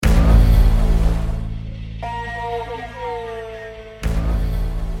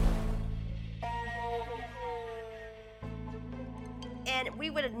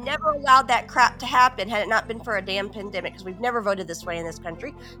never allowed that crap to happen had it not been for a damn pandemic, because we've never voted this way in this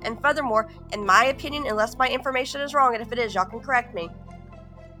country. And furthermore, in my opinion, unless my information is wrong, and if it is, y'all can correct me,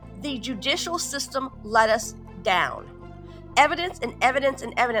 the judicial system let us down. Evidence and evidence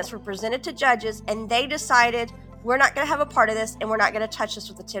and evidence were presented to judges, and they decided, we're not going to have a part of this, and we're not going to touch this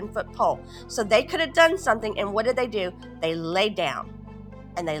with a 10-foot pole. So they could have done something, and what did they do? They laid down,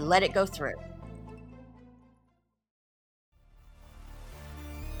 and they let it go through.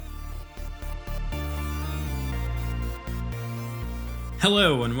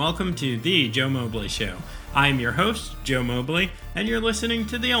 Hello and welcome to The Joe Mobley Show. I'm your host, Joe Mobley, and you're listening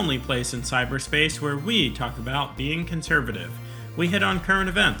to the only place in cyberspace where we talk about being conservative. We hit on current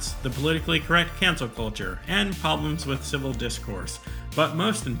events, the politically correct cancel culture, and problems with civil discourse. But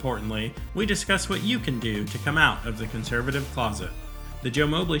most importantly, we discuss what you can do to come out of the conservative closet. The Joe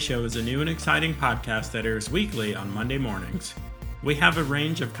Mobley Show is a new and exciting podcast that airs weekly on Monday mornings. We have a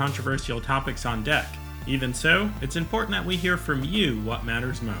range of controversial topics on deck. Even so, it's important that we hear from you what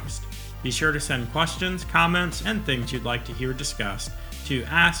matters most. Be sure to send questions, comments, and things you'd like to hear discussed to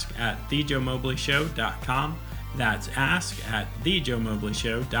ask@thejoemobleyshow.com. That's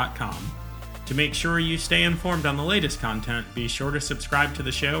ask@thejoemobleyshow.com. To make sure you stay informed on the latest content, be sure to subscribe to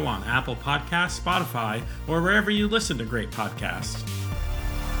the show on Apple Podcasts, Spotify, or wherever you listen to great podcasts.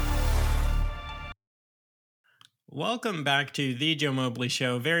 Welcome back to The Joe Mobley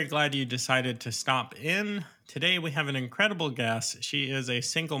Show. Very glad you decided to stop in. Today we have an incredible guest. She is a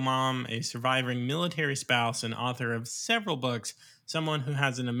single mom, a surviving military spouse, and author of several books, someone who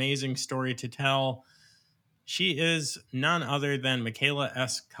has an amazing story to tell. She is none other than Michaela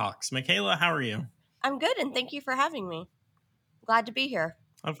S. Cox. Michaela, how are you? I'm good, and thank you for having me. Glad to be here.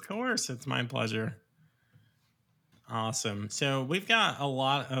 Of course, it's my pleasure. Awesome. So we've got a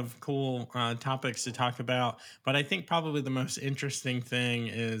lot of cool topics to talk about, but I think probably the most interesting thing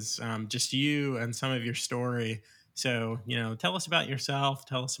is just you and some of your story. So, tell us about yourself.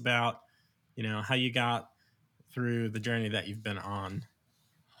 Tell us about, how you got through the journey that you've been on.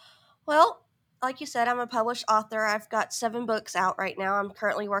 Well, like you said, I'm a published author. I've got 7 books out right now. I'm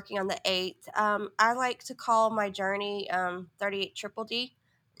currently working on the 8th. I like to call my journey 38 Triple D.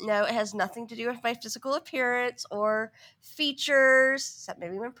 No, it has nothing to do with my physical appearance or features, except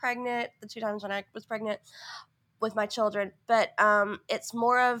maybe when pregnant, the 2 times when I was pregnant with my children. But it's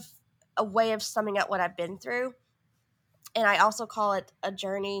more of a way of summing up what I've been through. And I also call it a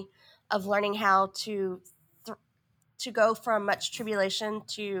journey of learning how to go from much tribulation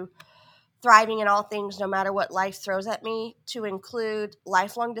to thriving in all things, no matter what life throws at me, to include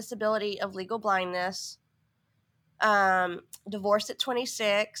lifelong disability of legal blindness, divorce at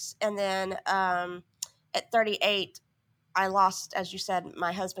 26, and then at 38, I lost, as you said,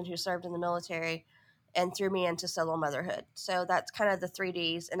 my husband who served in the military and threw me into solo motherhood. So that's kind of the 3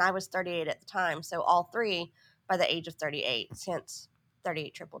 Ds, and I was 38 at the time, so all 3 by the age of 38, hence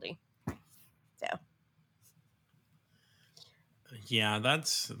 38 Triple D. So. Yeah,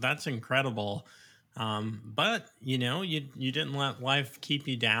 that's incredible. But you didn't let life keep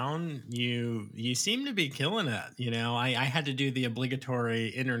you down. You seem to be killing it. I had to do the obligatory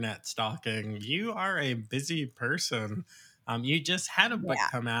internet stalking. You are a busy person. You just had a book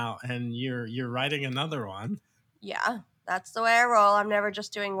come out, and you're writing another one. Yeah, that's the way I roll. I'm never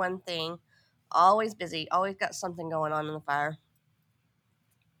just doing one thing. Always busy. Always got something going on in the fire.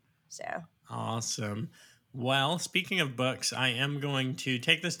 So awesome. Well, speaking of books, I am going to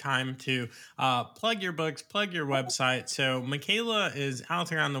take this time to plug your books, plug your website. So Michaela is out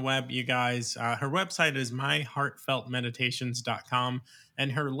there on the web, you guys. Her website is myheartfeltmeditations.com.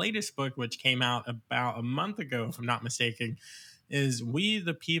 And her latest book, which came out about a month ago, if I'm not mistaken, is We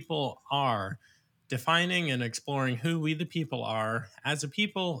the People Are, defining and exploring who we the people are as a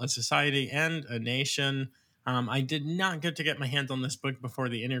people, a society, and a nation. I did not get to get my hands on this book before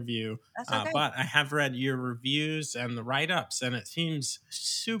the interview, that's okay. but I have read your reviews and the write-ups, and it seems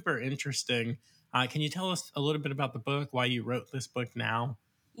super interesting. Can you tell us a little bit about the book, why you wrote this book now?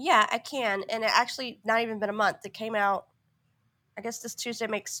 Yeah, I can. And it actually not even been a month. It came out, I guess this Tuesday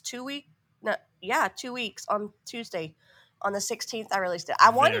makes 2 weeks. No, yeah, 2 weeks on Tuesday. On the 16th, I released it. I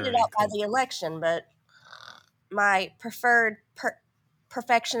wanted it out by the election, but my preferred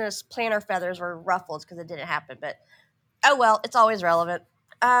perfectionist planner feathers were ruffled because it didn't happen. But oh well, it's always relevant.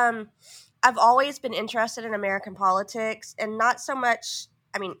 I've always been interested in American politics, and not so much,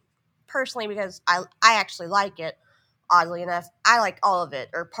 personally, because I actually like it. Oddly enough, I like all of it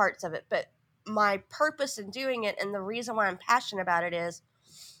or parts of it, but my purpose in doing it and the reason why I'm passionate about it is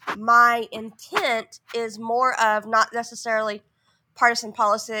my intent is more of not necessarily partisan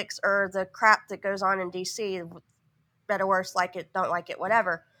politics or the crap that goes on in DC, better, worse, like it, don't like it,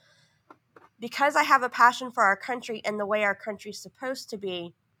 whatever. because I have a passion for our country and the way our country's supposed to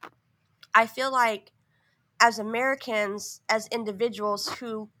be, I feel like as Americans, as individuals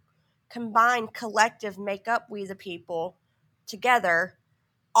who combine collective make up we the people together,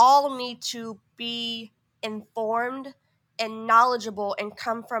 all need to be informed and knowledgeable and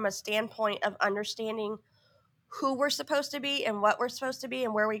come from a standpoint of understanding who we're supposed to be and what we're supposed to be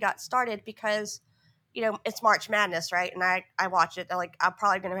and where we got started, because it's March Madness, right? And I watch it. Like, I'm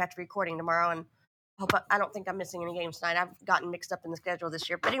probably going to have to be recording tomorrow, and I don't think I'm missing any games tonight. I've gotten mixed up in the schedule this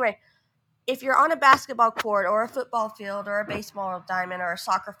year. But anyway, if you're on a basketball court or a football field or a baseball diamond or a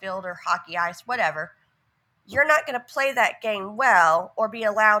soccer field or hockey ice, whatever, you're not going to play that game well or be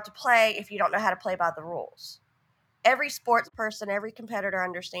allowed to play if you don't know how to play by the rules. Every sports person, every competitor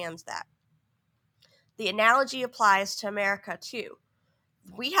understands that. The analogy applies to America too.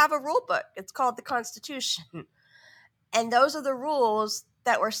 We have a rule book. It's called the Constitution. And those are the rules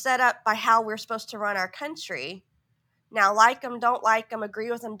that were set up by how we're supposed to run our country. Now, like them, don't like them, agree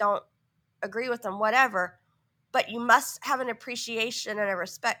with them, don't agree with them, whatever. But you must have an appreciation and a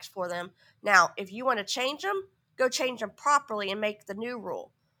respect for them. Now, if you want to change them, go change them properly and make the new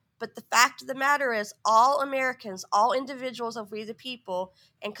rule. But the fact of the matter is, all Americans, all individuals of we the people,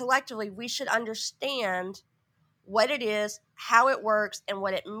 and collectively, we should understand what it is, how it works, and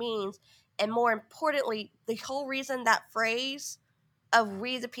what it means. And more importantly, the whole reason that phrase of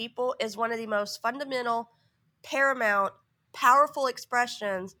we the people is one of the most fundamental, paramount, powerful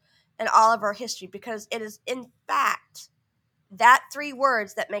expressions in all of our history, because it is, in fact, that three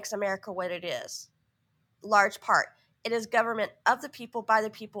words that makes America what it is. Large part. It is government of the people, by the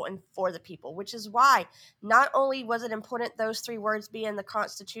people, and for the people, which is why not only was it important those three words be in the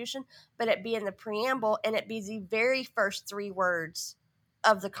Constitution, but it be in the preamble, and it be the very first three words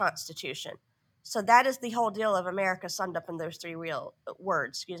of the Constitution. So that is the whole deal of America summed up in those three real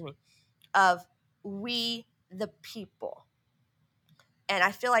words, of we the people. And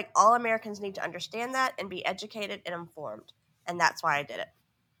I feel like all Americans need to understand that and be educated and informed. And that's why I did it.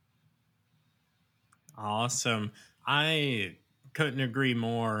 Awesome. I couldn't agree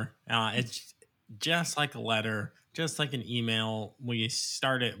more. It's just like a letter, just like an email. We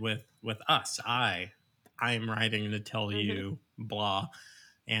start it with us. I'm writing to tell you blah,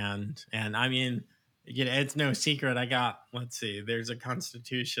 and I mean, it's no secret. I got, let's see, there's a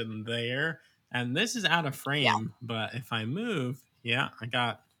Constitution there, and this is out of frame. Yeah. But if I move, yeah, I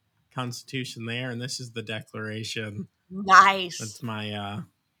got Constitution there, and this is the Declaration. Nice. That's my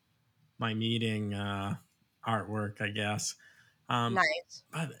my meeting artwork, I guess. Nice.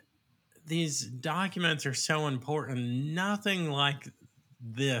 But these documents are so important. Nothing like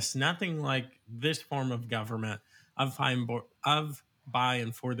this form of government of by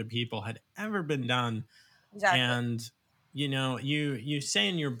and for the people had ever been done. Exactly. And you say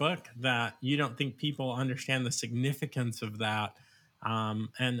in your book that you don't think people understand the significance of that,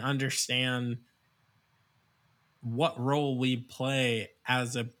 and understand what role we play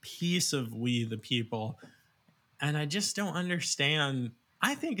as a piece of we the people. And I just don't understand.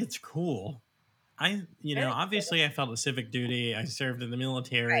 I think it's cool. Obviously I felt a civic duty. I served in the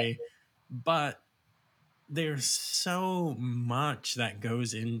military, right. But there's so much that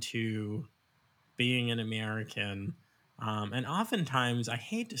goes into being an American. And oftentimes, I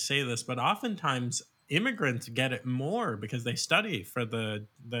hate to say this, but oftentimes immigrants get it more because they study for the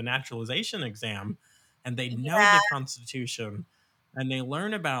naturalization exam, and they know the Constitution, and they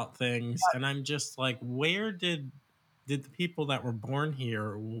learn about things. And I'm just like, where did the people that were born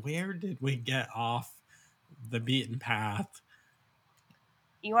here, where did we get off the beaten path?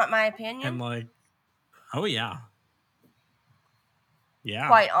 You want my opinion? And like, oh yeah.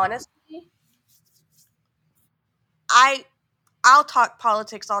 Quite honestly, I'll talk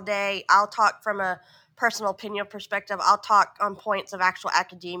politics all day. I'll talk from a personal opinion perspective. I'll talk on points of actual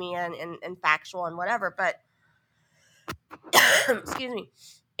academia and factual and whatever. But excuse me,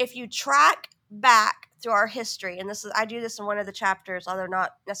 if you track back through our history, and I do this in one of the chapters, although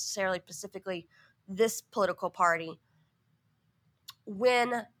not necessarily specifically this political party,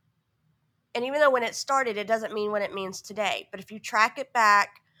 and even though when it started, it doesn't mean what it means today. But if you track it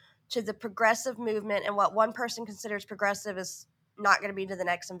back to the progressive movement, and what one person considers progressive is not going to be to the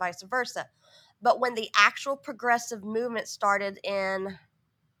next, and vice versa. But when the actual progressive movement started in,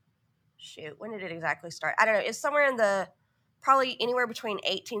 when did it exactly start? I don't know. It's somewhere in probably anywhere between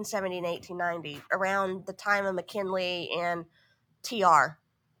 1870 and 1890, around the time of McKinley and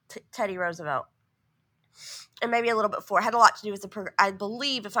Teddy Roosevelt. And maybe a little bit before. It had a lot to do with I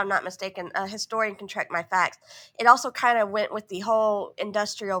believe, if I'm not mistaken, a historian can check my facts. It also kind of went with the whole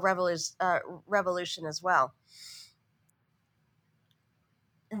industrial revolution as well.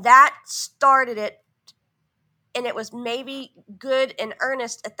 that started it, and it was maybe good and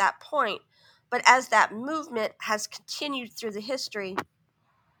earnest at that point. But as that movement has continued through the history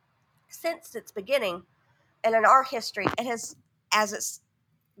since its beginning, and in our history, it has, as it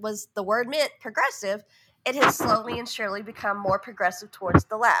was the word meant, progressive, it has slowly and surely become more progressive towards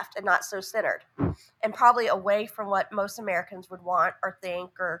the left and not so centered, and probably away from what most Americans would want or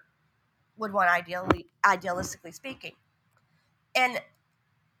think or would want idealistically speaking. And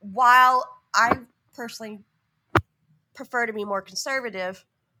while I personally prefer to be more conservative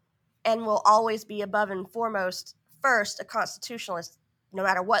and will always be above and foremost first a constitutionalist, no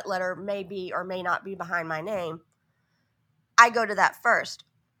matter what letter may be or may not be behind my name, I go to that first.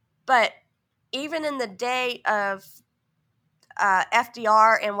 But even in the day of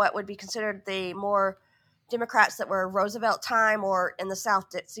FDR and what would be considered the more Democrats that were Roosevelt time, or in the South,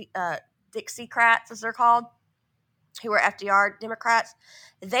 Dixiecrats, as they're called, who were FDR Democrats,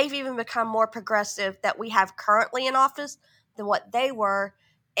 they've even become more progressive that we have currently in office than what they were.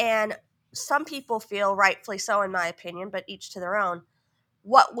 And some people feel, rightfully so, in my opinion, but each to their own,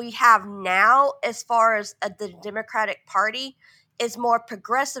 what we have now as far as the Democratic Party is more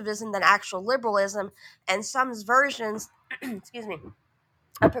progressivism than actual liberalism. And some versions, excuse me,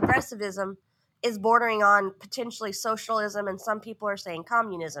 of progressivism is bordering on potentially socialism, and some people are saying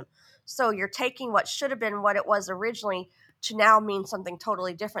communism. So you're taking what should have been what it was originally to now mean something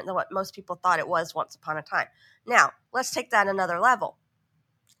totally different than what most people thought it was once upon a time. Now, let's take that another level.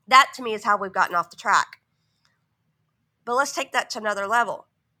 That to me is how we've gotten off the track. But let's take that to another level.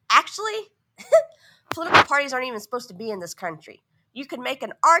 Actually, political parties aren't even supposed to be in this country. You could make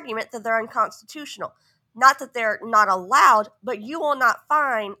an argument that they're unconstitutional. Not that they're not allowed, but you will not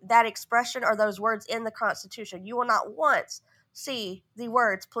find that expression or those words in the Constitution. You will not once see the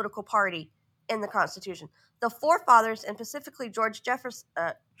words political party in the Constitution. The forefathers, and specifically George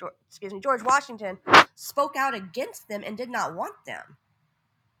Washington, spoke out against them and did not want them.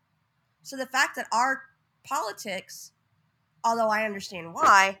 So the fact that our politics, although I understand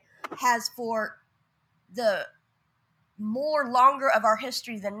why, has for the more longer of our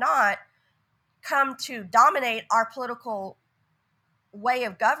history than not come to dominate our political way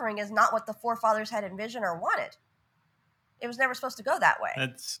of governing is not what the forefathers had envisioned or wanted. It was never supposed to go that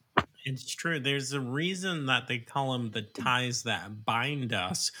way. It's true. There's a reason that they call them the ties that bind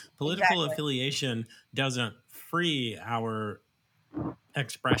us. Political affiliation doesn't free our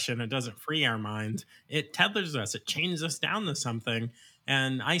expression. It doesn't free our minds. It tethers us. It chains us down to something.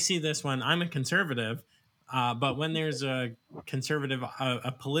 And I see this when I'm a conservative. But when there's a conservative,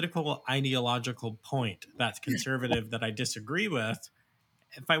 a political ideological point that's conservative that I disagree with,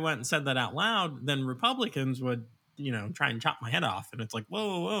 if I went and said that out loud, then Republicans would, try and chop my head off. And it's like,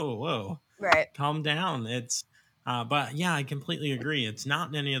 whoa, Right. calm down. But yeah, I completely agree. It's not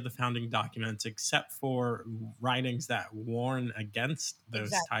in any of the founding documents except for writings that warn against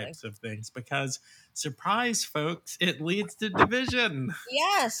those types of things. Because, surprise, folks, it leads to division.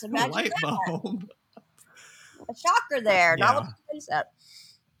 Yes, imagine light bulb. A shocker there. Yeah. Not what you said.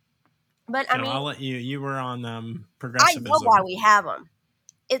 But so I mean, I'll let you were on progressivism. I know why we have them.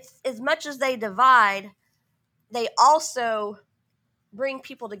 It's as much as they divide, they also bring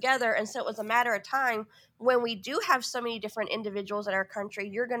people together. And so it was a matter of time when we do have so many different individuals in our country,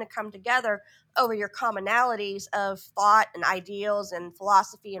 you're going to come together over your commonalities of thought and ideals and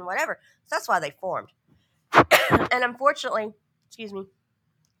philosophy and whatever. So that's why they formed. And unfortunately,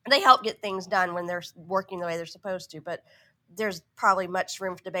 they help get things done when they're working the way they're supposed to. But there's probably much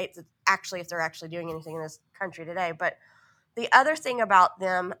room for debate that actually, if they're actually doing anything in this country today. But the other thing about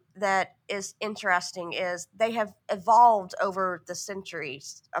them that is interesting is they have evolved over the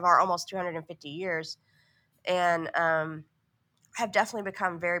centuries of our almost 250 years, and have definitely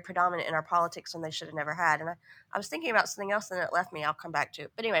become very predominant in our politics when they should have never had. And I was thinking about something else and it left me. I'll come back to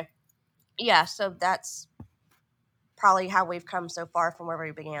it. But anyway, yeah, so that's probably how we've come so far from where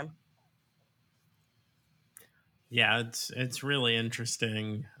we began. Yeah, it's really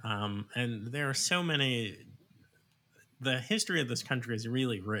interesting. And there are so many. The history of this country is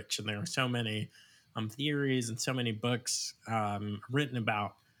really rich, and there are so many theories and so many books written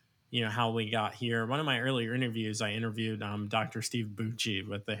about how we got here. One of my earlier interviews, I interviewed Dr. Steve Bucci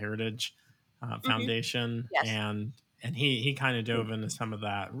with the Heritage Foundation, Yes. and he kind of dove into some of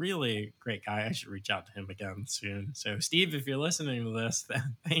that. Really great guy. I should reach out to him again soon. So Steve, if you're listening to this,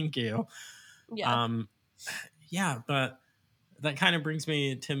 thank you. Yeah. But that kind of brings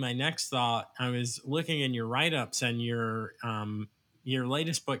me to my next thought. I was looking in your write-ups, and your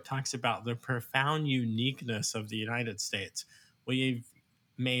latest book talks about the profound uniqueness of the United States. We've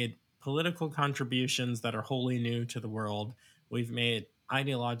made political contributions that are wholly new to the world. We've made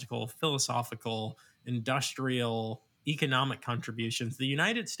ideological, philosophical, industrial, economic contributions, the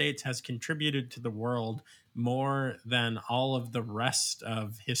United States has contributed to the world more than all of the rest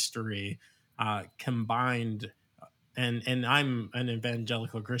of history combined. And I'm an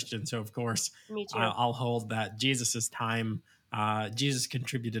evangelical Christian, so of course Me too. I'll hold that Jesus's time. Jesus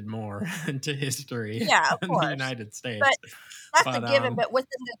contributed more to history Yeah, of than the course. United But States. that's a But given, but within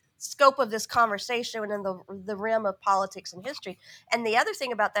the scope of this conversation and in the realm of politics and history. And the other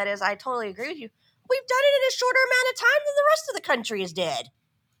thing about that is I totally agree with you. We've done it in a shorter amount of time than the rest of the country is dead.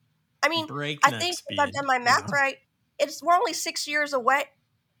 I mean, I breakneck think if I've done speed, my yeah. math right, we're only 6 years away,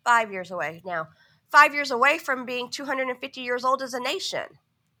 5 years away now. 5 years away from being 250 years old as a nation.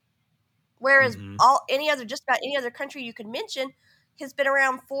 Whereas Mm-hmm. just about any other country you could mention has been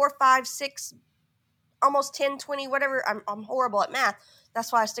around 4, 5, 6, almost 10, 20, whatever. I'm horrible at math.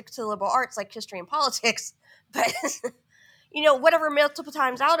 That's why I stick to the liberal arts like history and politics. But whatever multiple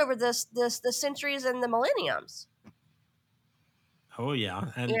times out over the centuries and the millenniums. Oh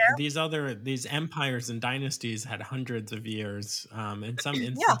yeah, You and know? these empires and dynasties had hundreds of years. In some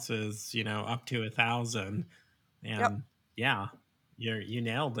Yeah. instances, up to 1,000. Yep. And yeah, you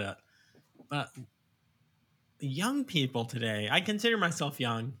nailed it. But young people today, I consider myself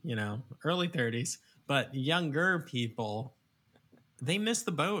young, early 30s, but younger people, they miss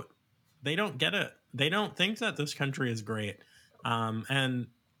the boat. They don't get it. They don't think that this country is great. And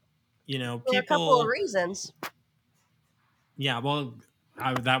For a couple of people, reasons. yeah, well,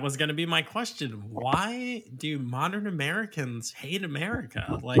 that was going to be my question. Why do modern Americans hate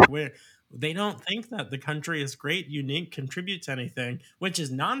America? Like, they don't think that the country is great, unique, contributes anything, which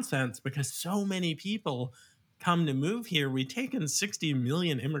is nonsense because so many people come to move here. We take in 60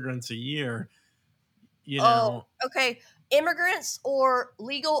 million immigrants a year. Oh, okay. Immigrants or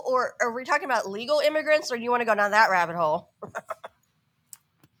legal, or are we talking about legal immigrants, or do you want to go down that rabbit hole?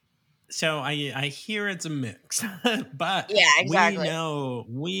 So I hear it's a mix, but Yeah, we exactly. know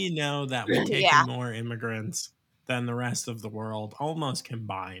that we take in Yeah. more immigrants than the rest of the world, almost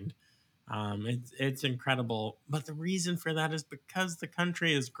combined. It's incredible, but the reason for that is because the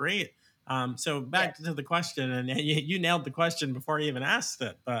country is great. So back Yes. to the question, and you nailed the question before you even asked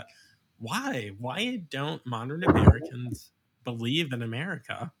it. But why? Why don't modern Americans believe in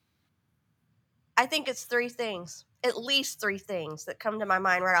America? I think it's three things, at least three things that come to my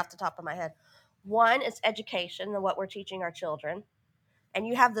mind right off the top of my head. One is education and what we're teaching our children. And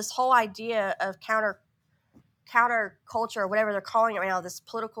you have this whole idea of counter culture or whatever they're calling it right now, this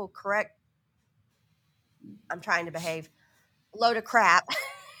political correct, I'm trying to behave, load of crap.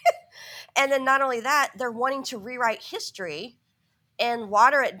 And then not only that, they're wanting to rewrite history and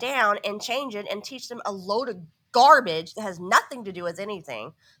water it down and change it and teach them a load of garbage that has nothing to do with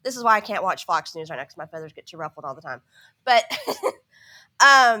anything. This is why I can't watch Fox News right now because my feathers get too ruffled all the time. But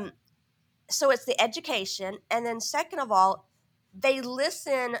um, so it's the education, and then second of all, they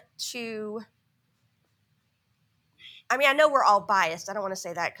listen to. I mean, I know we're all biased. I don't want to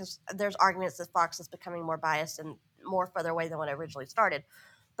say that because there's arguments that Fox is becoming more biased and more further away than when it originally started.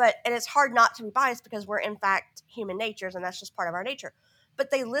 And it's hard not to be biased because we're in fact human natures, and that's just part of our nature.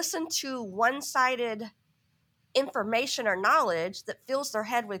 But they listen to one-sided information or knowledge that fills their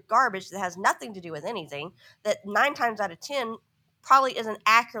head with garbage that has nothing to do with anything, that 9 times out of 10 probably isn't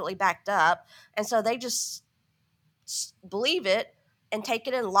accurately backed up, and so they just believe it and take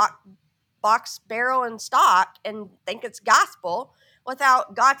it in lock, box, barrel, and stock and think it's gospel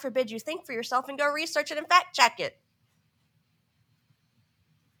without, God forbid, you think for yourself and go research it and fact check it.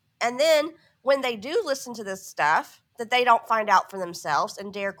 And then when they do listen to this stuff that they don't find out for themselves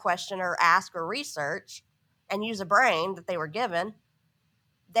and dare question or ask or research and use a brain that they were given,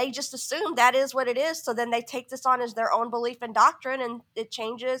 they just assume that is what it is. So then they take this on as their own belief and doctrine, and it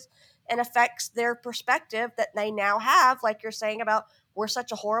changes and affects their perspective that they now have, like you're saying about we're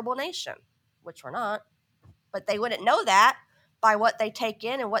such a horrible nation, which we're not. But they wouldn't know that by what they take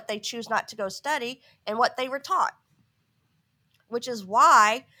in and what they choose not to go study and what they were taught, which is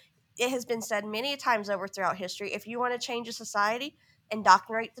why it has been said many times over throughout history, if you want to change a society,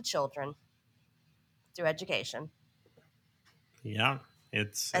 indoctrinate the children through education. Yeah,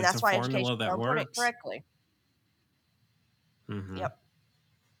 it's And it's a that's why education formula is so that important works. correctly. Hmm. Yep.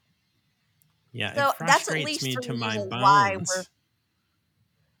 Yeah, it So that's at frustrates least me three to my reasons why we're. bones.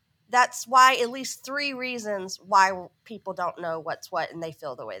 That's why at least three reasons why people don't know what's what and they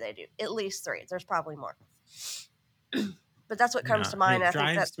feel the way they do. At least three. There's probably more, but that's what comes Yeah, to mind. it And I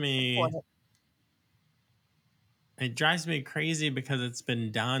think that's drives me important. it drives me crazy because it's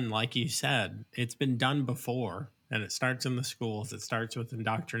been done, like you said, it's been done before, and it starts in the schools. It starts with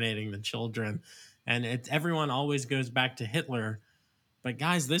indoctrinating the children, and everyone always goes back to Hitler. But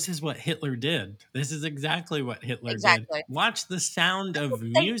guys, this is what Hitler did. This is exactly what Hitler did. Exactly. Watch The Sound of They,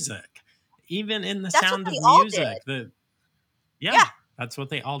 Music. Even in The that's what Sound they of all did. Music, yeah, Yeah. that's what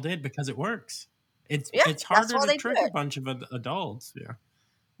they all did because it works. It's Yeah. it's That's harder why to they do trick a it. bunch of adults. Yeah.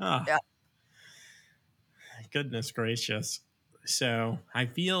 Oh, Yeah. goodness gracious. So I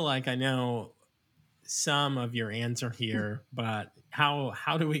feel like I know some of your answer here, but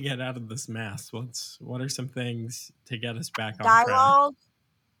how do we get out of this mess? What are some things to get us back on track? Dialogue,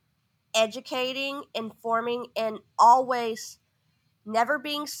 educating, informing, and always never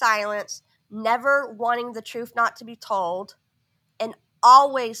being silenced, never wanting the truth not to be told, and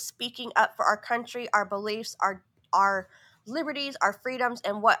always speaking up for our country, our beliefs, our liberties, our freedoms,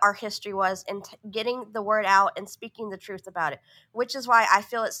 and what our history was, and getting the word out and speaking the truth about it. Which is why I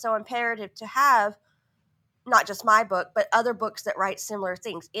feel it's so imperative to have not just my book, but other books that write similar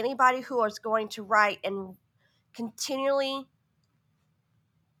things. Anybody who is going to write and continually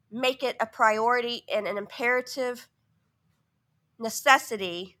make it a priority and an imperative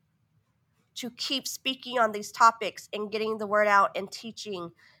necessity to keep speaking on these topics and getting the word out and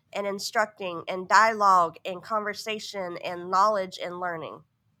teaching and instructing and dialogue and conversation and knowledge and learning.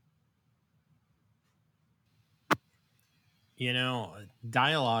 You know,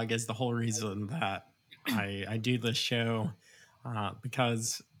 dialogue is the whole reason that I do this show,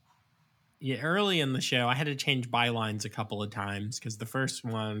 because yeah, early in the show I had to change bylines a couple of times because the first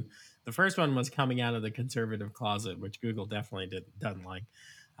one was coming out of the conservative closet, which Google definitely doesn't like.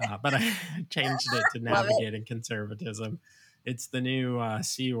 But I changed it to Love it. navigating conservatism. It's the new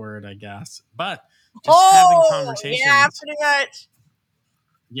C word, I guess. But just having Oh, yeah, conversations, pretty much.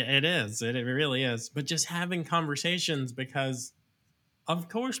 yeah, it is. It really is. But just having conversations because, of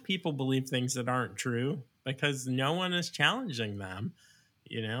course, people believe things that aren't true because no one is challenging them.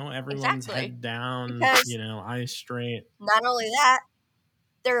 Everyone's Exactly. head down, Because eyes straight. not only that,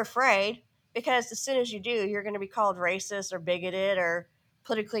 they're afraid because as soon as you do, you're going to be called racist or bigoted or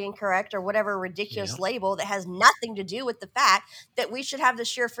politically incorrect or whatever Yeah. ridiculous label that has nothing to do with the fact that we should have the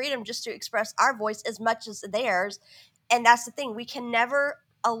sheer freedom just to express our voice as much as theirs. And that's the thing. We can never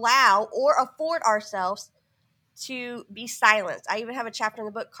allow or afford ourselves to be silenced. I even have a chapter in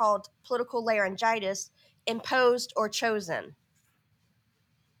the book called Political Laryngitis, Imposed or Chosen.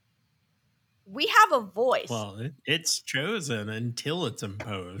 We have a voice. Well, it's chosen until it's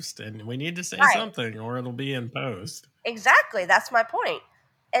imposed, and we need to say Right. something or it'll be imposed. Exactly. That's my point.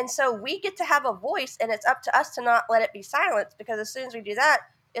 And so we get to have a voice, and it's up to us to not let it be silenced because as soon as we do that,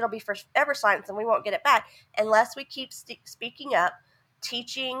 it'll be forever silenced and we won't get it back unless we keep speaking up,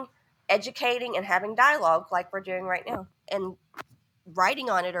 teaching, educating, and having dialogue like we're doing right now and writing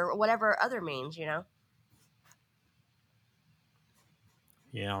on it or whatever other means.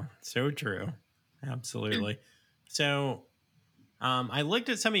 Yeah, so true. Absolutely. So, I looked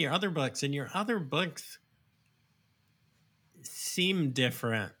at some of your other books, and your other books seem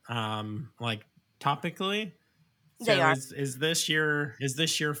different, like topically. They So are. is this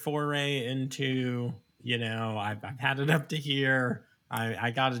your foray into, I've had it up to here.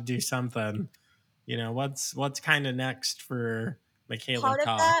 I got to do something. What's kind of next for Michaela Part of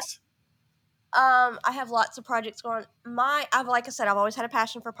that, Cox? I have lots of projects going. Like I said, I've always had a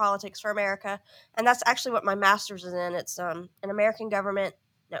passion for politics for America, and that's actually what my master's is in. It's in American government.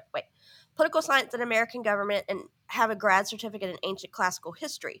 No, wait, political science and American government, and have a grad certificate in ancient classical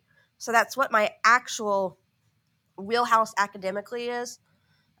history. So that's what my actual wheelhouse academically is.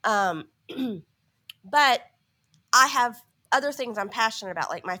 Um, but I have other things I'm passionate about,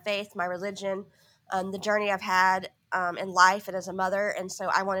 like my faith, my religion, the journey I've had in life and as a mother. And so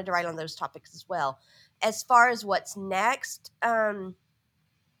I wanted to write on those topics as well. As far as what's next,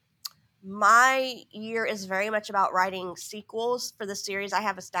 my year is very much about writing sequels for the series I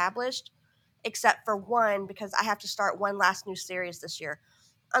have established, except for one, because I have to start one last new series this year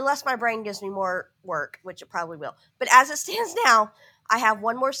unless my brain gives me more work, which it probably will. But as it stands now, I have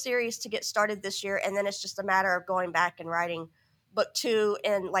one more series to get started this year, and then it's just a matter of going back and writing book 2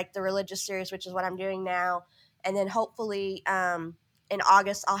 in like the religious series, which is what I'm doing now. And then hopefully in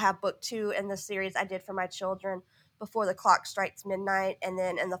August, I'll have book 2 in the series I did for my children before the clock strikes midnight. And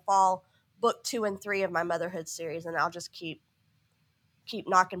then in the fall, book 2 and 3 of my motherhood series, and I'll just keep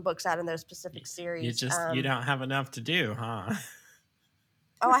knocking books out in those specific series. You don't have enough to do, huh?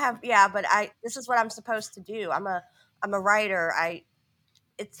 Oh, I have, yeah, but this is what I'm supposed to do. I'm a writer.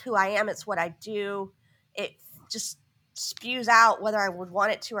 It's who I am. It's what I do. It just spews out whether I would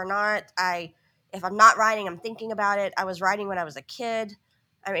want it to or not. If I'm not writing, I'm thinking about it. I was writing when I was a kid.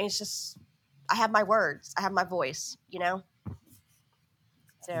 I mean, it's just I have my words. I have my voice.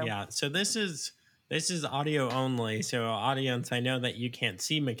 So Yeah. So This is audio only, so audience, I know that you can't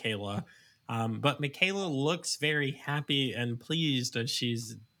see Michaela, but Michaela looks very happy and pleased as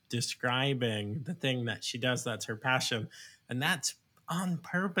she's describing the thing that she does. That's her passion, and that's on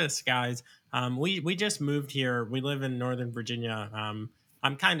purpose, guys. We just moved here. We live in Northern Virginia.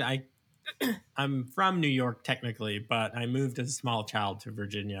 I'm kind of I'm from New York technically, but I moved as a small child to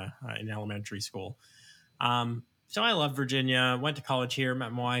Virginia in elementary school. So I love Virginia. Went to college here,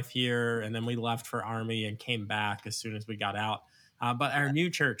 met my wife here, and then we left for Army and came back as soon as we got out. But our new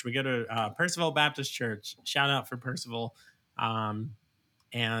church, we go to Percival Baptist Church. Shout out for Percival. And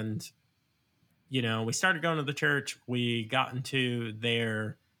we started going to the church. We got into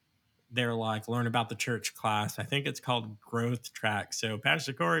their like learn about the church class. I think it's called Growth Track. So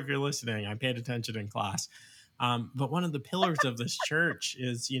Pastor Corey, if you're listening, I paid attention in class. But one of the pillars of this church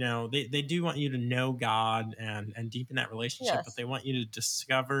is, they do want you to know God and deepen that relationship, but Yes. they want you to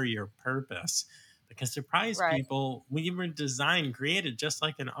discover your purpose. Because surprise Right. people, we were designed, created just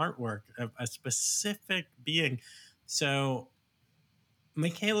like an artwork of a specific being. So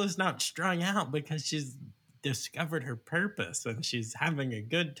Michaela's not strung out because she's discovered her purpose and she's having a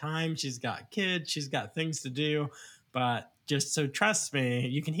good time. She's got kids, she's got things to do, but just so trust me,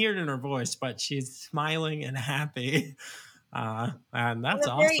 you can hear it in her voice, but she's smiling and happy. And I'm that's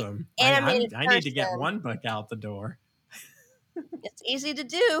a very awesome. animated I need to get person. one book out the door. It's easy to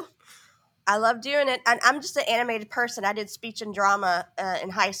do. I love doing it. And I'm just an animated person. I did speech and drama in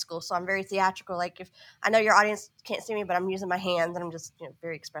high school, so I'm very theatrical. Like, if I know your audience can't see me, but I'm using my hands and I'm just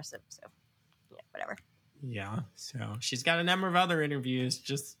very expressive. So yeah, whatever. Yeah, so she's got a number of other interviews.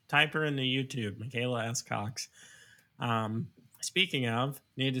 Just type her into YouTube, Michaela S. Cox. Speaking of,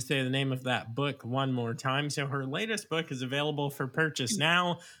 need to say the name of that book one more time. So her latest book is available for purchase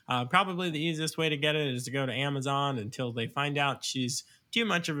now. Probably the easiest way to get it is to go to Amazon until they find out she's too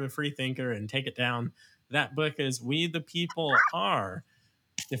much of a free thinker and take it down. That book is We the People Are,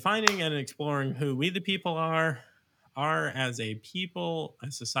 defining and exploring who we the people are as a people, a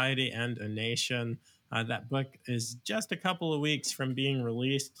society, and a nation. That book is just a couple of weeks from being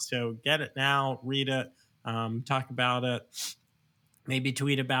released, so get it now, read it, talk about it, maybe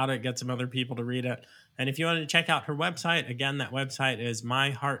tweet about it, get some other people to read it. And if you want to check out her website, again, that website is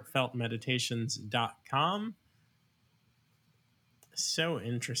myheartfeltmeditations.com. So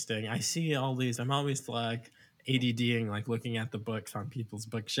interesting. I see all these. I'm always like ADDing, like looking at the books on people's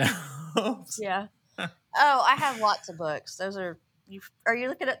bookshelves. Yeah. Oh, I have lots of books. Those are you. Are you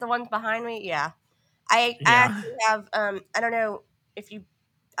looking at the ones behind me? Yeah. I Yeah. actually have. I don't know if you.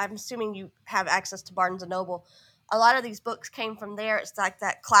 I'm assuming you have access to Barnes and Noble. A lot of these books came from there. It's like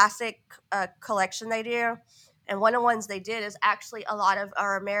that classic collection they do, and one of the ones they did is actually a lot of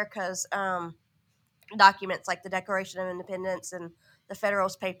our America's documents, like the Declaration of Independence and the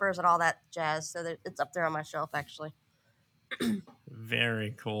Federalist Papers and all that jazz. So that it's up there on my shelf, actually.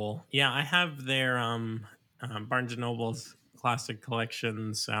 Very cool. Yeah, I have their Barnes and Noble's classic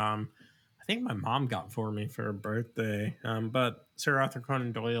collections. I think my mom got for me for her birthday. But Sir Arthur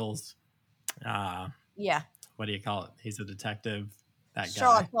Conan Doyle's, uh, Yeah, what do you call it? He's a detective. That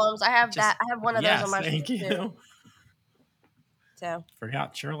Sherlock guy. Holmes. I have Just that. I have one of those on yes, my thank shelf too. you. So,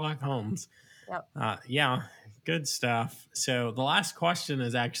 Forgot Sherlock Holmes. yep. Yeah, good stuff. So the last question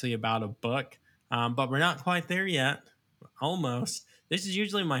is actually about a book, but we're not quite there yet. Almost. This is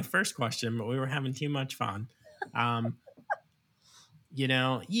usually my first question, but we were having too much fun. Um,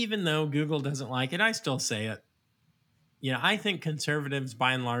 even though Google doesn't like it, I still say it. I think conservatives,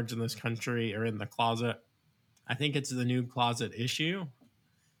 by and large, in this country are in the closet. I think it's the new closet issue.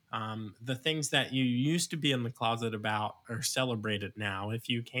 The things that you used to be in the closet about are celebrated now. If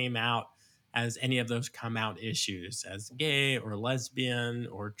you came out as any of those come out issues, as gay or lesbian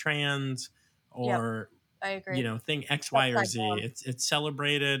or trans Yep. or I agree. thing X, Y, or Upside Z, down. it's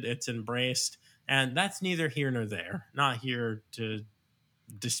celebrated, it's embraced, and that's neither here nor there. Not here to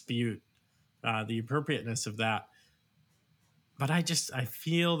dispute the appropriateness of that, but I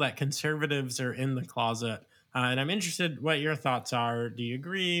feel that conservatives are in the closet, and I'm interested what your thoughts are. Do you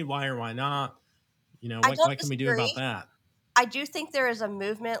agree? Why or why not? I don't What can we do about disagree. that? I do think there is a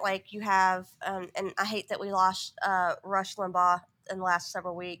movement like you have, and I hate that we lost Rush Limbaugh in the last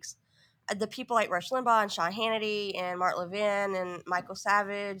several weeks. The people like Rush Limbaugh and Sean Hannity and Mark Levin and Michael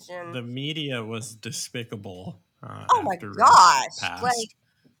Savage and The media was despicable oh my after Rush gosh, like passed.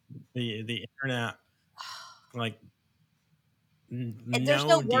 The internet, like there's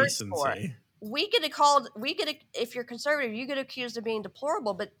no no words for it. decency. We get called. We get if you're conservative, you get accused of being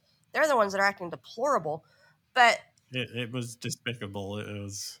deplorable, but they're the ones that are acting deplorable. But It was despicable. It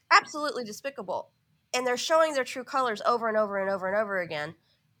was absolutely despicable. And they're showing their true colors over and over and over and over again.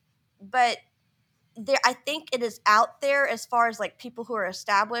 But there, I think it is out there as far as like people who are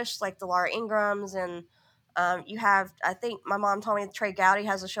established, like the Laura Ingrams, and you have, I think my mom told me Trey Gowdy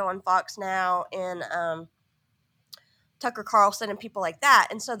has a show on Fox now, and Tucker Carlson and people like that.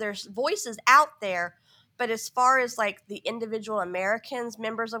 And so there's voices out there. But as far as like the individual Americans,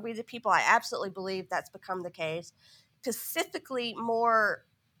 members of We the People, I absolutely believe that's become the case. Specifically, more,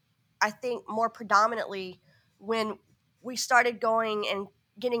 I think, more predominantly when we started going and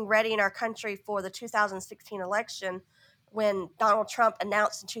getting ready in our country for the 2016 election, when Donald Trump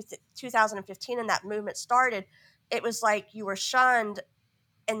announced in 2015 and that movement started, it was like you were shunned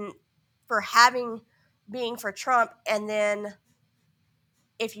and for being for Trump, and then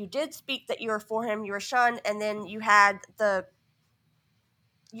if you did speak that you were for him, you were shunned, and then you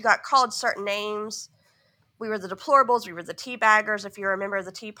got called certain names. We were the deplorables, we were the tea baggers, if you remember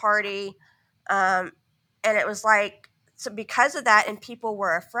the Tea Party. And it was like, so because of that, and people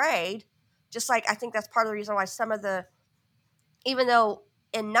were afraid, just like I think that's part of the reason why some of the, even though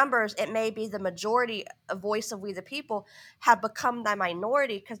in numbers it may be the majority of voice of We the People, have become the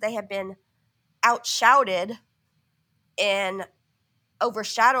minority because they have been outshouted and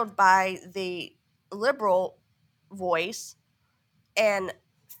overshadowed by the liberal voice and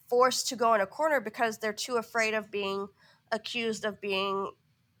forced to go in a corner because they're too afraid of being accused of being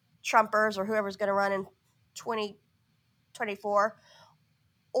Trumpers or whoever's going to run in 2024,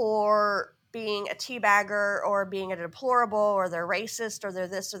 or being a teabagger or being a deplorable or they're racist or they're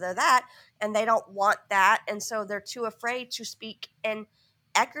this or they're that, and they don't want that, and so they're too afraid to speak and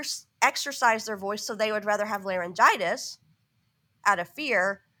exercise their voice, so they would rather have laryngitis out of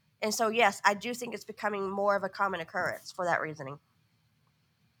fear. And so yes, I do think it's becoming more of a common occurrence for that reasoning.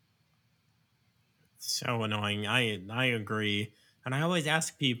 So annoying. I agree. And I always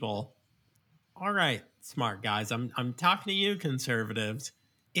ask people, all right, smart guys, I'm talking to you conservatives.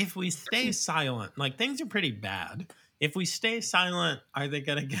 If we stay silent, like things are pretty bad. If we stay silent, are they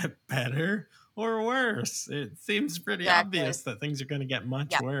going to get better or worse? It seems pretty Exactly. obvious that things are going to get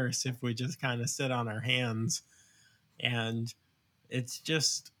much worse if we just kind of sit on our hands. And it's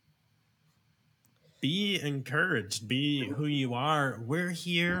just, be encouraged, be who you are. We're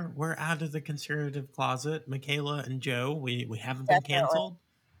here, we're out of the conservative closet. Michaela and Joe, we haven't been canceled.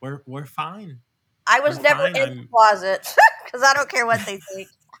 We're fine. I was We're never fine. in the closet because I don't care what they think.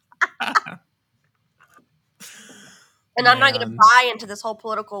 And I'm not going to buy into this whole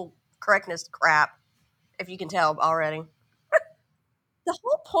political correctness crap, if you can tell already. The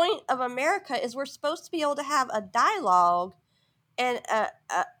whole point of America is we're supposed to be able to have a dialogue and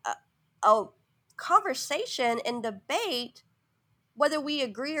a conversation and debate, whether we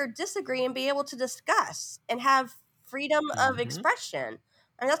agree or disagree, and be able to discuss and have freedom of expression.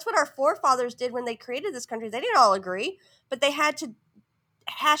 And that's what our forefathers did when they created this country. They didn't all agree, but they had to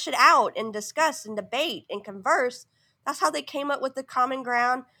hash it out and discuss and debate and converse. That's how they came up with the common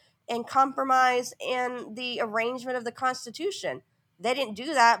ground and compromise and the arrangement of the Constitution. They didn't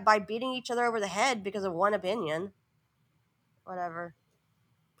do that by beating each other over the head because of one opinion. Whatever.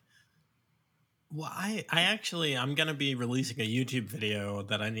 Well, I'm gonna be releasing a YouTube video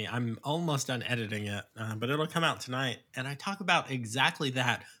that I'm almost done editing it, but it'll come out tonight, and I talk about exactly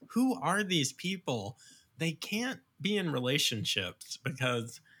that. Who are these people? They can't be in relationships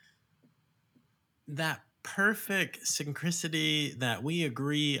because that perfect synchronicity that we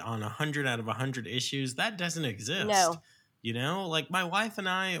agree on 100 out of 100 issues, that doesn't exist. No. You know, like my wife and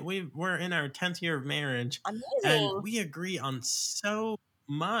I, we're in our 10th year of marriage. Amazing. And we agree on so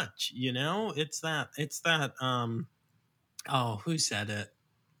much, you know? It's that oh, who said it?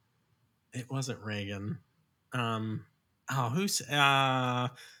 It wasn't Reagan.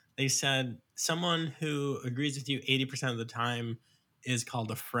 They said someone who agrees with you 80% of the time is called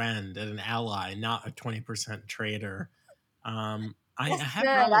a friend and an ally, not a 20% traitor. I have good.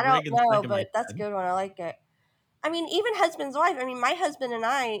 Ronald I don't Reagan's know, in my but that's a head. good one. I like it. I mean, even husband's wife. I mean, my husband and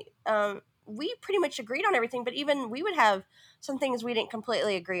I, we pretty much agreed on everything, but even we would have some things we didn't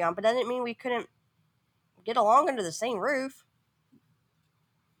completely agree on, but that didn't mean we couldn't get along under the same roof.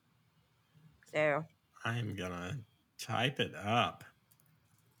 So I'm gonna type it up.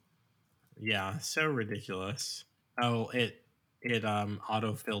 Yeah, so ridiculous. Oh, it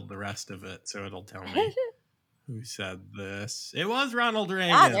auto-filled the rest of it, so it'll tell me who said this. It was Ronald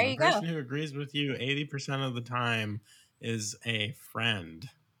Reagan. there The you go. person who agrees with you 80% of the time is a friend.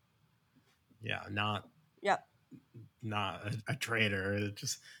 Yeah, not a traitor. It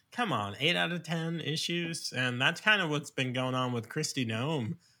just, come on, 8 out of 10 issues, and that's kind of what's been going on with Kristi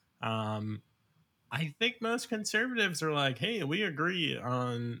Noem. I think most conservatives are like, hey, we agree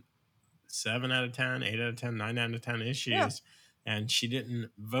on 7 out of 10, 8 out of 10, 9 out of 10 issues. and she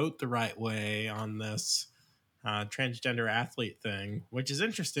didn't vote the right way on this transgender athlete thing, which is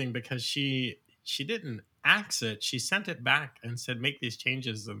interesting because she didn't axe it. She sent it back and said, "Make these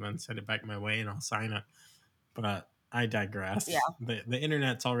changes," and then send it back my way, and I'll sign it. But I digress. Yeah. The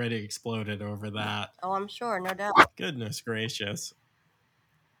internet's already exploded over that. Oh, I'm sure, no doubt. Goodness gracious.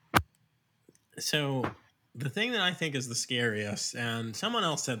 So the thing that I think is the scariest, and someone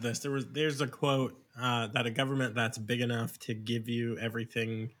else said this, there's a quote that a government that's big enough to give you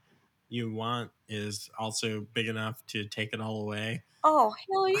everything you want is also big enough to take it all away. Oh,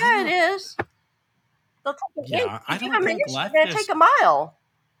 hell I yeah, it don't. is. They'll take an inch. Yeah, You I give don't them an think inch, they're gonna take leftists. a mile.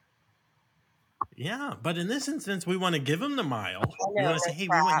 Yeah, but in this instance, we want to give them the mile. I We know, want to no say, hey, we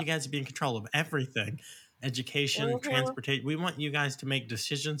want crap. you guys to be in control of everything, education, Mm-hmm. transportation. We want you guys to make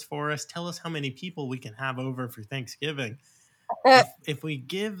decisions for us. Tell us how many people we can have over for Thanksgiving. If we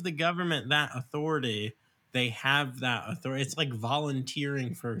give the government that authority, they have that authority. It's like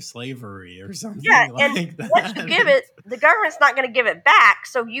volunteering for slavery or Yeah, something and like once you give that. it, the government's not going to give it back.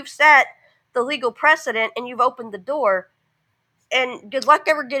 So you've set the legal precedent and you've opened the door. And good luck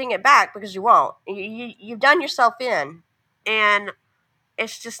ever getting it back because you won't. You've done yourself in, and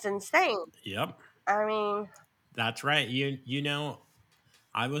it's just insane. Yep, I mean, that's right. You know,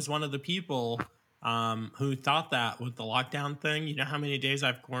 I was one of the people who thought that with the lockdown thing. You know how many days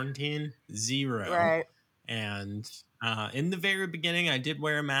I've quarantined? 0. right? And in the very beginning, I did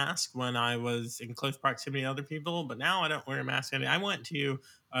wear a mask when I was in close proximity to other people, but now I don't wear a mask. I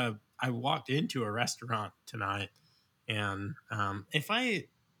walked into a restaurant tonight, and if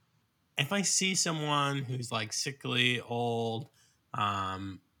I see someone who's like sickly, old,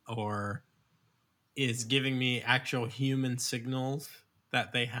 or is giving me actual human signals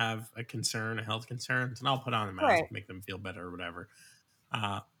that they have a concern, a health concern, and I'll put on a mask, Right. make them feel better or whatever.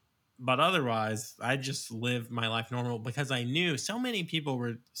 Uh, but otherwise, I just live my life normal because I knew so many people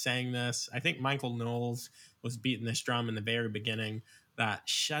were saying this. I think Michael Knowles was beating this drum in the very beginning that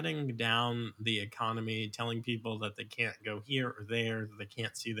shutting down the economy, telling people that they can't go here or there, that they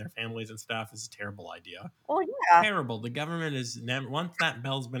can't see their families and stuff is a terrible idea. Well, yeah, Terrible. The government is never, once that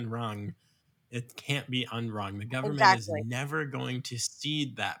bell's been rung, it can't be unrung. The government is exactly. never going to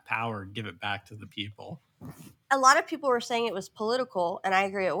cede that power, give it back to the people. A lot of people were saying it was political, and I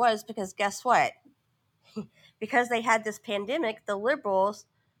agree it was because guess what? Because they had this pandemic, the liberals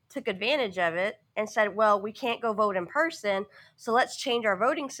took advantage of it and said, well, we can't go vote in person, so let's change our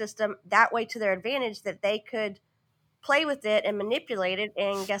voting system that way to their advantage that they could play with it and manipulate it.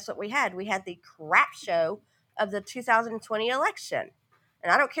 And guess what we had? We had the crap show of the 2020 election.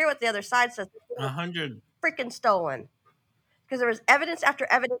 And I don't care what the other side says, it A was hundred, freaking stolen because there was evidence after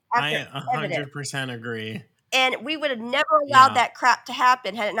evidence I after a evidence. hundred percent agree. And we would have never allowed Yeah, that crap to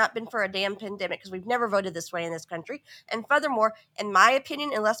happen had it not been for a damn pandemic because we've never voted this way in this country. And furthermore, in my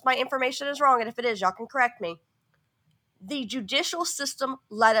opinion, unless my information is wrong, and if it is, y'all can correct me, the judicial system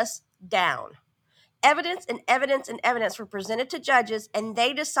let us down. Evidence and evidence and evidence were presented to judges, and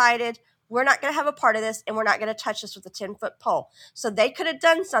they decided we're not going to have a part of this and we're not going to touch this with a 10-foot pole. So they could have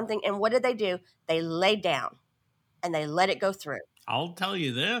done something, and what did? They laid down and they let it go through. I'll tell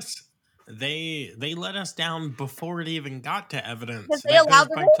you this. They let us down before it even got to Because evidence. they That allowed goes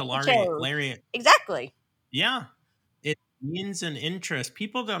the back to rules to Larry. change. Larry, Exactly. yeah, it means an interest.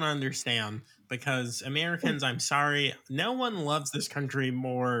 People don't understand because Americans, I'm sorry, no one loves this country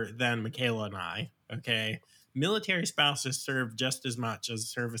more than Michaela and I. Okay, military spouses serve just as much as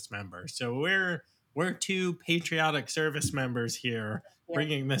service members, so we're two patriotic service members here Yeah.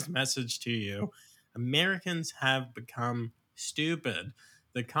 bringing this message to you. Americans have become stupid.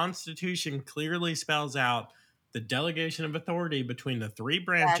 The Constitution clearly spells out the delegation of authority between the three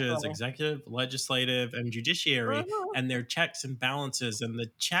branches, Exactly. executive, legislative, and judiciary, Mm-hmm. and their checks and balances. And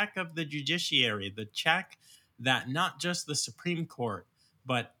the check of the judiciary, the check that not just the Supreme Court,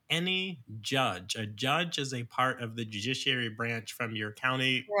 but any judge, a judge is a part of the judiciary branch from your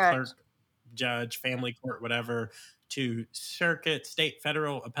county Right. clerk, judge, family court, whatever, to circuit, state,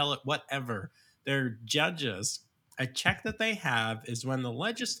 federal, appellate, whatever. They're judges. A check that they have is when the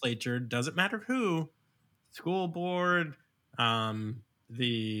legislature, doesn't matter who, school board,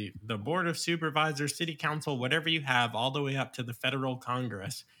 the board of supervisors, city council, whatever you have, all the way up to the federal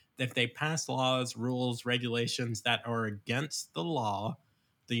Congress. If they pass laws, rules, regulations that are against the law,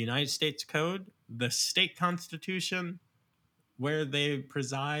 the United States Code, the state constitution where they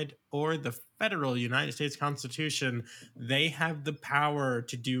preside, or the federal United States Constitution, they have the power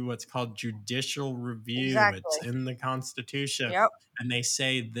to do what's called judicial review. It's Exactly. in the Constitution. Yep. And they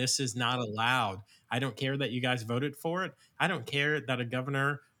say this is not allowed. I don't care that you guys voted for it. I don't care that a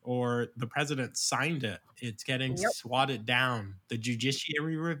governor or the president signed it. It's getting swatted down. The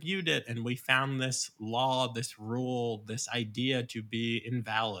judiciary reviewed it, and we found this law, this rule, this idea to be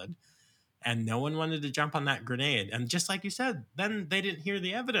invalid. And no one wanted to jump on that grenade. And just like you said, then they didn't hear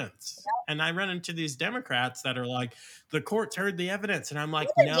the evidence. And I run into these Democrats that are like, the courts heard the evidence. And I'm like,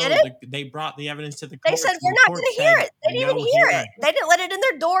 no, they brought the evidence to the courts. They said, we're not going to hear it. They didn't even hear it. They didn't let it in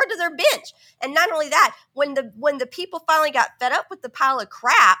their door to their bench. And not only that, when the people finally got fed up with the pile of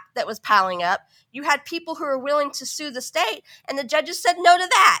crap that was piling up, you had people who were willing to sue the state, and the judges said no to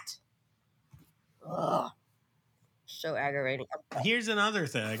that. Ugh. So aggravating. Here's another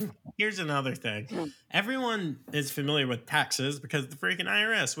thing. Everyone is familiar with taxes because the freaking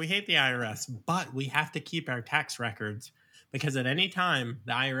IRS. We hate the IRS, but we have to keep our tax records because at any time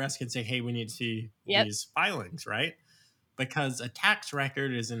the IRS can say, hey, we need to see these filings, right? Because a tax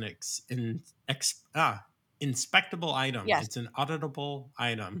record is an inspectable item. Yes. It's an auditable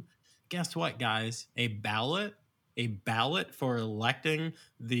item. Guess what, guys? A ballot for electing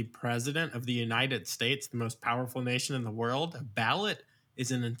the president of the United States, the most powerful nation in the world, a ballot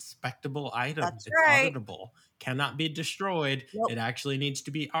is an inspectable item. That's it's right. auditable, cannot be destroyed. Nope. It actually needs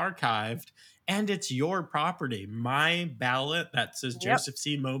to be archived, and it's your property. My ballot that says Joseph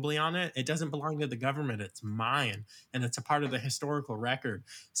C. Mobley on it, it doesn't belong to the government. It's mine, and it's a part of the historical record.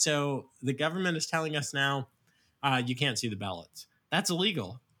 So the government is telling us now, you can't see the ballots. That's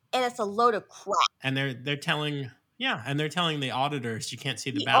illegal. And it's a load of crap. And they're telling... Yeah, and they're telling the auditors you can't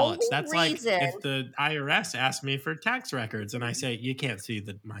see the ballots. That's like if the IRS asked me for tax records and I say, you can't see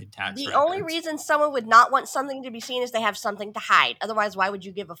my tax records. The only reason someone would not want something to be seen is they have something to hide. Otherwise, why would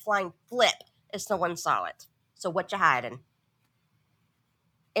you give a flying flip if someone saw it? So what you hiding?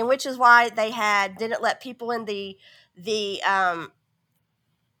 And which is why they didn't let people in the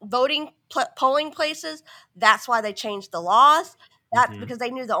voting polling places. That's why they changed the laws. That's because they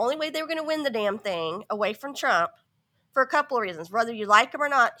knew the only way they were going to win the damn thing away from Trump, for a couple of reasons. Whether you like him or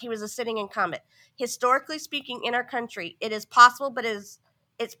not, he was a sitting incumbent. Historically speaking, in our country, it is possible, but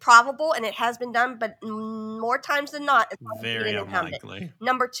it's probable, and it has been done, but more times than not, it's very unlikely.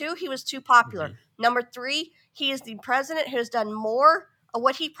 Number two, he was too popular. Number three, he is the president who has done more of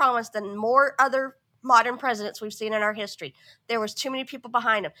what he promised than more other modern presidents we've seen in our history. There was too many people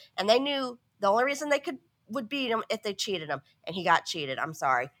behind him, and they knew the only reason they would beat him if they cheated him, and he got cheated. I'm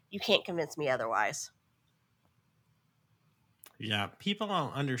sorry. You can't convince me otherwise. Yeah, people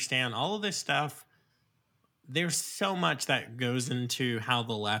don't understand all of this stuff. There's so much that goes into how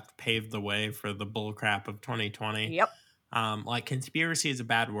the left paved the way for the bullcrap of 2020. Yep. Like conspiracy is a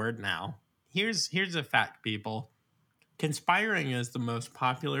bad word now. Here's a fact, people. Conspiring is the most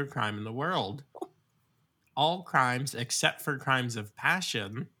popular crime in the world. All crimes except for crimes of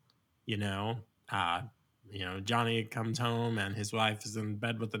passion, Johnny comes home and his wife is in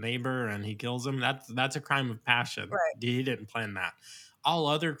bed with the neighbor and he kills him. That's a crime of passion. Right. He didn't plan that. All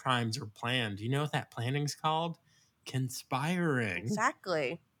other crimes are planned. You know what that planning's called? Conspiring.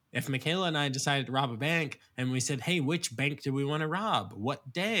 Exactly. If Michaela and I decided to rob a bank and we said, hey, which bank do we want to rob?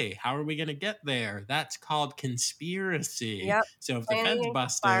 What day? How are we going to get there? That's called conspiracy. Yep. So if the feds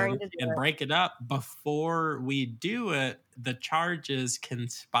bust in and break it up before we do it, the charge is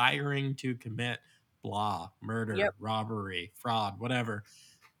conspiring to commit blah, murder, robbery, fraud, whatever.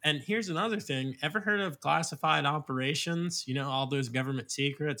 And here's another thing. Ever heard of classified operations? All those government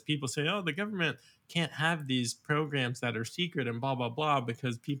secrets. People say, oh, the government can't have these programs that are secret and blah, blah, blah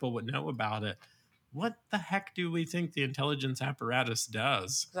because people would know about it. What the heck do we think the intelligence apparatus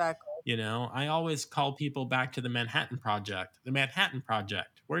does? Exactly. I always call people back to the Manhattan Project. The Manhattan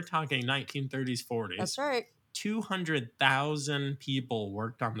Project. We're talking 1930s, 40s. That's right. 200,000 people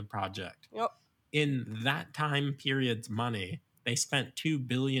worked on the project. Yep. In that time period's money, they spent $2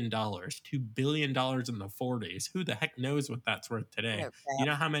 billion. $2 billion in the 40s. Who the heck knows what that's worth today? Okay. You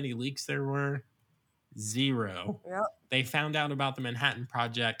know how many leaks there were? 0. Yep. They found out about the Manhattan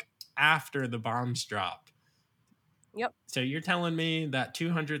Project after the bombs dropped. Yep. So you're telling me that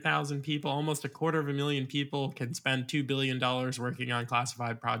 200,000 people, almost 250,000 people, can spend $2 billion working on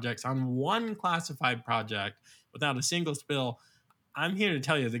classified projects on one classified project without a single spill? I'm here to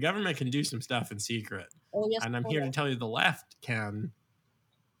tell you the government can do some stuff in secret. Oh, yes, and I'm here to tell you the left can.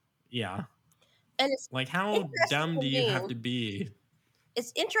 Yeah. And it's like, how dumb do you have to be?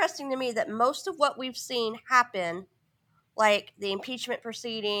 It's interesting to me that most of what we've seen happen, like the impeachment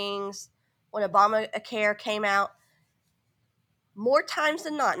proceedings, when Obamacare came out, more times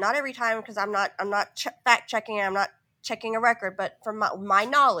than not every time, because I'm not fact checking, I'm not checking a record, but from my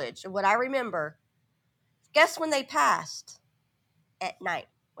knowledge of what I remember, guess when they passed? At night,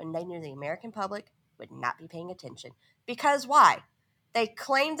 when they knew the American public would not be paying attention. Because why? They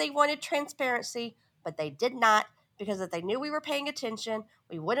claimed they wanted transparency, but they did not, because if they knew we were paying attention,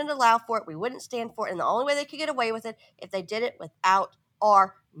 we wouldn't allow for it, we wouldn't stand for it, and the only way they could get away with it if they did it without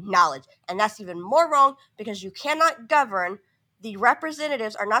our knowledge. And that's even more wrong, because you cannot govern, the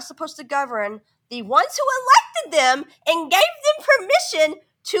representatives are not supposed to govern the ones who elected them and gave them permission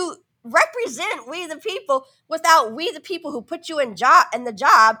to represent we the people without we the people who put you in the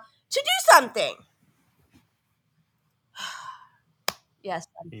job to do something. Yes.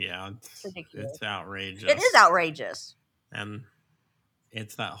 Yeah, Ridiculous. it's outrageous. It is outrageous. And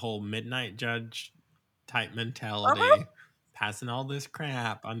it's that whole midnight judge type mentality, passing all this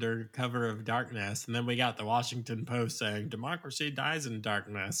crap under cover of darkness. And then we got the Washington Post saying democracy dies in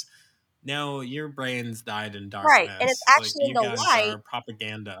darkness. No, your brains died in darkness. Right. And it's actually you the guys light are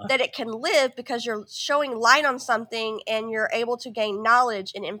propaganda. that it can live, because you're showing light on something and you're able to gain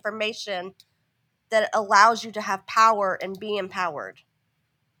knowledge and information that allows you to have power and be empowered.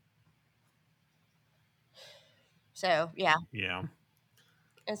 So, yeah. Yeah.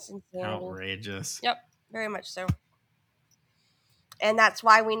 It's insanity. Outrageous. Yep, very much so. And that's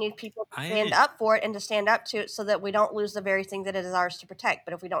why we need people to stand up for it and to stand up to it, so that we don't lose the very thing that it is ours to protect.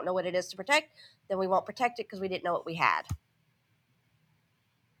 But if we don't know what it is to protect, then we won't protect it, because we didn't know what we had.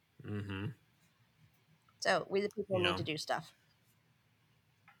 Mm-hmm. So we the people need to do stuff.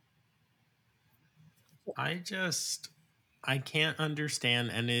 I can't understand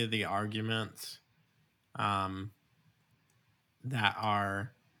any of the arguments that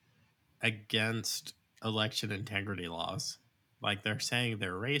are against election integrity laws. Like they're saying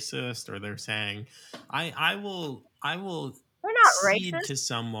they're racist, or they're saying I will They're not cede racist to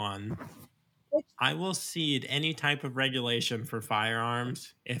someone. I will cede any type of regulation for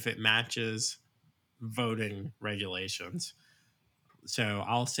firearms if it matches voting regulations. So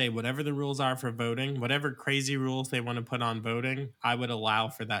I'll say whatever the rules are for voting, whatever crazy rules they want to put on voting, I would allow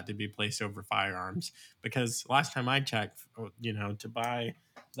for that to be placed over firearms. Because last time I checked, to buy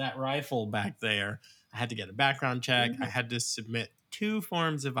that rifle back there, I had to get a background check. I had to submit 2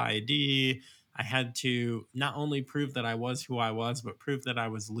 forms of ID. I had to not only prove that I was who I was, but prove that I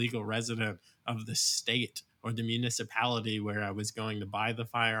was legal resident of the state or the municipality where I was going to buy the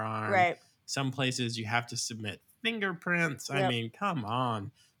firearm. Right. Some places you have to submit fingerprints. Yep. I mean, come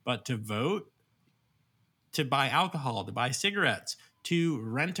on. But to vote, to buy alcohol, to buy cigarettes, to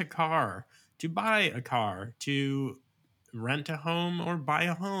rent a car, to buy a car, to rent a home or buy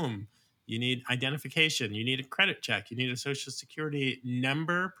a home, you need identification. You need a credit check. You need a social security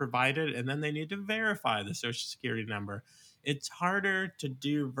number provided, and then they need to verify the social security number. It's harder to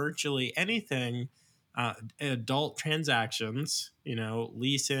do virtually anything. Adult transactions,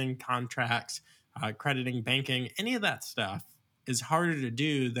 leasing, contracts, crediting, banking, any of that stuff is harder to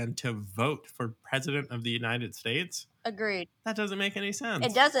do than to vote for president of the United States. Agreed. That doesn't make any sense.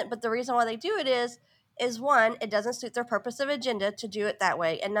 It doesn't, but the reason why they do it is one, it doesn't suit their purpose of agenda to do it that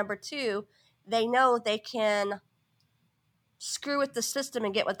way, and number 2, they know they can screw with the system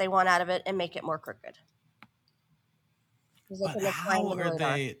and get what they want out of it and make it more crooked. But how are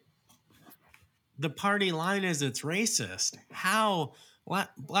they? The party line is it's racist. How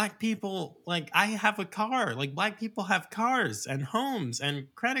black people, like, I have a car. Like, black people have cars and homes and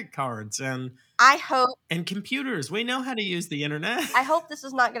credit cards and computers. We know how to use the internet. I hope this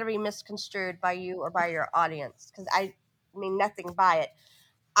is not going to be misconstrued by you or by your audience, because I mean nothing by it.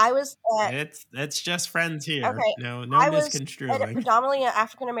 I was it's just friends here. Okay. No I misconstruing. was at a predominantly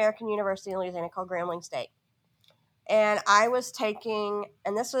African American university in Louisiana called Grambling State. And I was taking,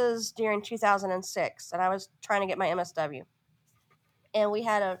 and this was during 2006, and I was trying to get my MSW. And we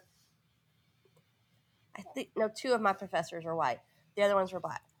had I think 2 of my professors were white. The other ones were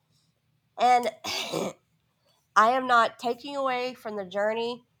black. And I am not taking away from the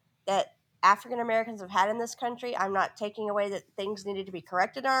journey that African Americans have had in this country. I'm not taking away that things needed to be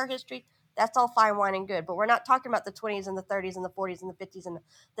corrected in our history. That's all fine, wine, and good. But we're not talking about the 20s and the 30s and the 40s and the 50s and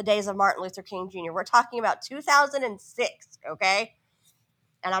the days of Martin Luther King Jr. We're talking about 2006, okay?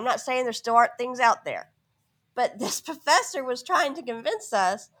 And I'm not saying there still aren't things out there. But this professor was trying to convince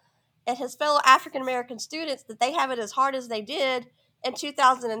us and his fellow African American students that they have it as hard as they did in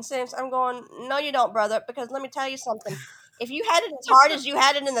 2006. I'm going, no, you don't, brother, because let me tell you something. If you had it as hard as you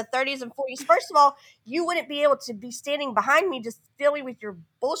had it in the 30s and 40s, first of all, you wouldn't be able to be standing behind me just filling with your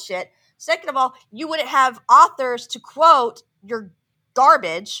bullshit. Second of all, you wouldn't have authors to quote your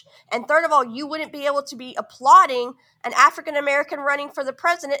garbage. And third of all, you wouldn't be able to be applauding an African American running for the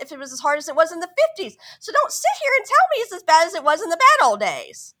president if it was as hard as it was in the 50s. So don't sit here and tell me it's as bad as it was in the bad old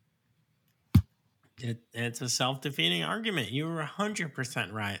days. It's a self-defeating argument. You were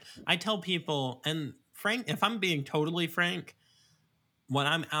 100% right. I tell people, and Frank, if I'm being totally frank, when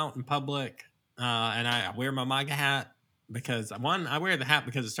I'm out in public and I wear my MAGA hat, because one, I wear the hat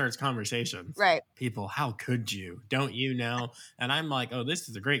because it starts conversations. Right. People, how could you? Don't you know? And I'm like, oh, this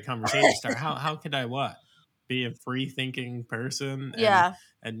is a great conversation starter. How could I what? Be a free thinking person Yeah.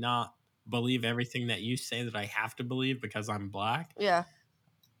 and not believe everything that you say that I have to believe because I'm black? Yeah.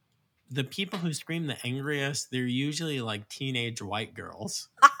 The people who scream the angriest, they're usually like teenage white girls.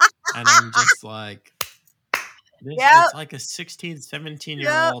 And I'm just like, Yep. it's like a 16, 17-year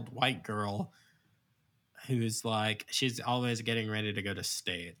Yep. old white girl who's like, she's always getting ready to go to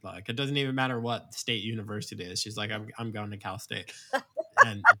state. Like, it doesn't even matter what state university it is. She's like, I'm going to Cal State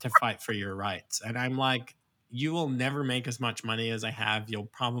and to fight for your rights. And I'm like, you will never make as much money as I have. You'll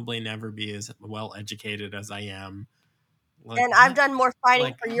probably never be as well educated as I am. Like, And I've done more fighting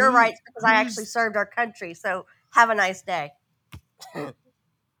like, for your rights because I actually who's served our country. So have a nice day.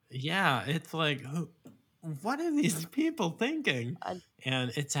 yeah, it's like, what are these people thinking? Uh,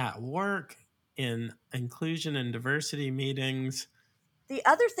 And it's at work, in inclusion and diversity meetings. The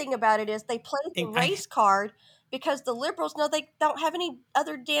other thing about it is they play the And race card because the liberals know they don't have any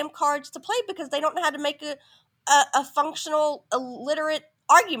other damn cards to play because they don't know how to make a functional, illiterate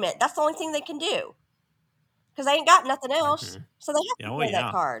argument. That's the only thing they can do because they ain't got nothing else. So they have to oh play that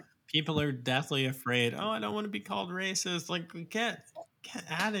yeah, card. people are deathly afraid. Oh, I don't want to be called racist. Like, get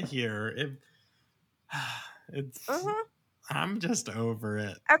out of here. It's I'm just over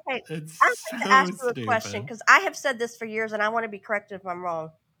it. Okay, It's I'm going to ask so you a question stupid. because I have said this for years and I want to be corrected if I'm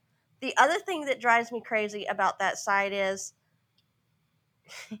wrong. The other thing that drives me crazy about that site is,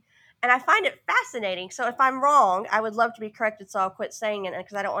 and I find it fascinating. So if I'm wrong, I would love to be corrected. So I'll quit saying it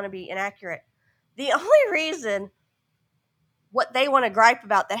because I don't want to be inaccurate. The only reason what they want to gripe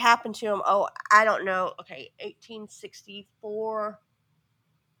about that happened to them, oh, I don't know. Okay, 1864,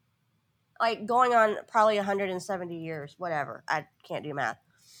 like going on probably 170 years, whatever. I can't do math.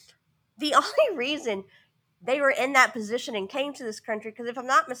 The only reason they were in that position and came to this country, because if I'm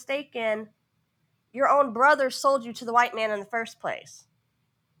not mistaken, your own brother sold you to the white man in the first place.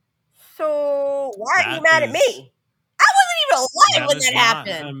 So why aren't you mad at me? I wasn't even alive when that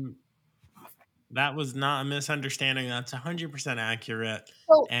happened. That was not a misunderstanding. That's 100% accurate.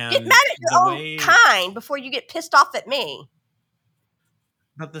 So And get mad at your own kind before you get pissed off at me.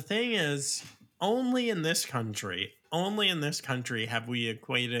 But the thing is, only in this country have we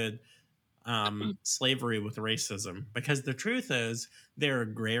equated slavery with racism. Because the truth is, there are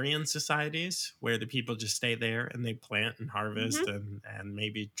agrarian societies where the people just stay there and they plant and harvest and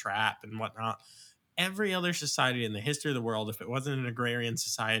maybe trap and whatnot. Every other society in the history of the world, if it wasn't an agrarian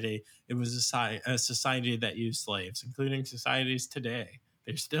society, it was a society that used slaves, including societies today.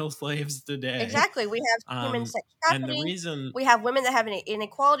 They're still slaves today. Exactly. We have human sex and the trafficking. reason We have women that have an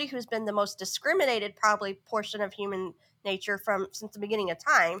inequality, who's been the most discriminated probably portion of human nature since the beginning of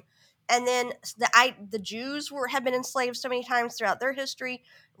time. And then the Jews have been enslaved so many times throughout their history.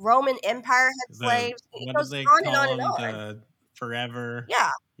 Roman Empire had slaves. It goes on and on and on. The forever?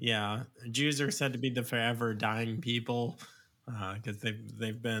 Yeah. Jews are said to be the forever dying people because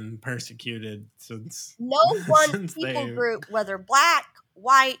they've been persecuted since. No one people group, whether black,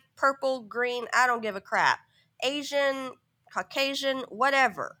 white, purple, green, I don't give a crap. Asian, Caucasian,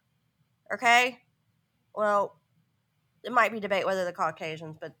 whatever. Okay? Well, it might be debate whether the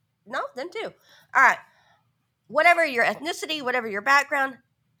Caucasians, but no, them too. All right. Whatever your ethnicity, whatever your background,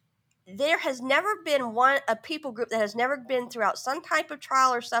 there has never been a people group that has never been throughout some type of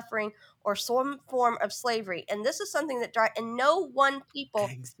trial or suffering or some form of slavery. And this is something that and no one people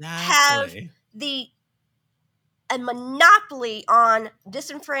have a monopoly on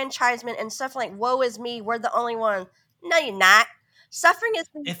disenfranchisement and stuff like woe is me, we're the only one. No, you're not. Suffering is,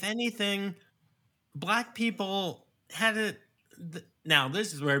 if anything, black people had it. Now,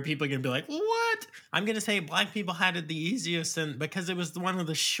 this is where people are going to be like, what? I'm going to say black people had it the easiest because it was one of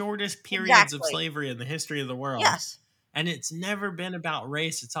the shortest periods of slavery in the history of the world. Yes. And it's never been about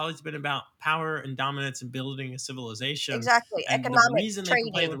race. It's always been about power and dominance and building a civilization. Exactly. And economic the reason trading.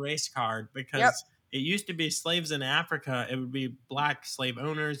 They could play the race card, because it used to be slaves in Africa, it would be black slave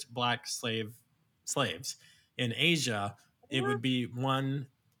owners, black slaves. In Asia, it would be one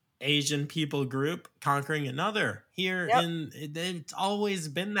Asian people group conquering another. Here it's always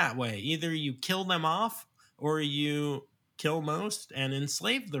been that way. Either you kill them off or you kill most and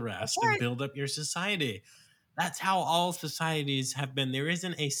enslave the rest and build up your society. That's how all societies have been. There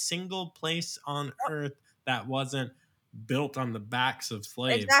isn't a single place on earth that wasn't built on the backs of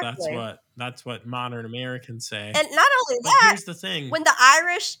slaves. Exactly. That's what modern Americans say. And not only that, here's the thing. When the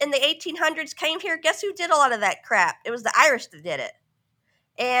Irish in the 1800s came here, guess who did a lot of that crap? It was the Irish that did it.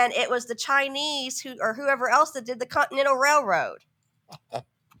 And it was the Chinese or whoever else that did the Continental Railroad.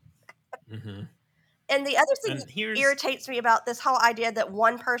 Mm-hmm. And the other thing that irritates me about this whole idea that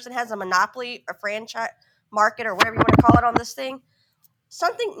one person has a monopoly, a franchise market, or whatever you want to call it on this thing,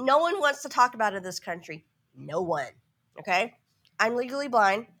 something no one wants to talk about in this country. No one. Okay? I'm legally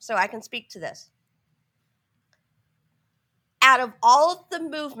blind, so I can speak to this. Out of all of the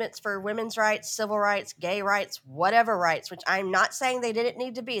movements for women's rights, civil rights, gay rights, whatever rights, which I'm not saying they didn't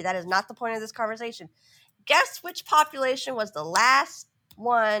need to be, that is not the point of this conversation. Guess which population was the last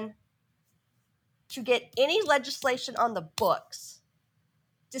one to get any legislation on the books?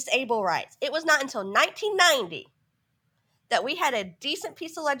 Disabled rights. It was not until 1990 that we had a decent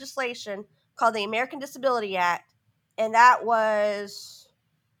piece of legislation called the American Disability Act, and that was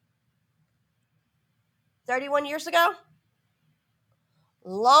 31 years ago.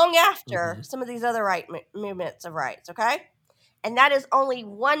 Long after some of these other movements of rights, okay? And that is only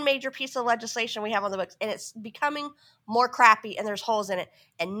one major piece of legislation we have on the books, and it's becoming more crappy, and there's holes in it.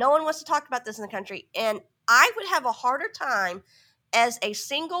 And no one wants to talk about this in the country. And I would have a harder time as a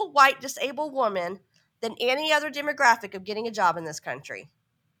single white disabled woman than any other demographic of getting a job in this country.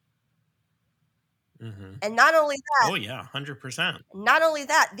 Mm-hmm. And not only that. Oh, yeah, 100%. Not only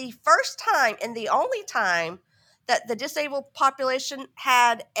that, the first time and the only time that the disabled population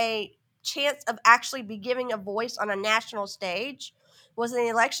had a chance of actually be giving a voice on a national stage was in the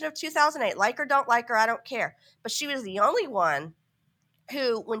election of 2008. Like her, don't like her, I don't care. But she was the only one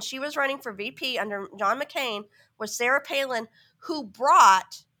who, when she was running for VP under John McCain, was Sarah Palin, who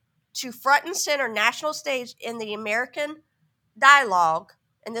brought to front and center national stage in the American dialogue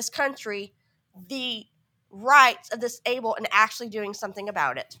in this country the rights of disabled and actually doing something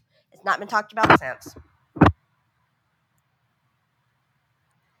about it. It's not been talked about since.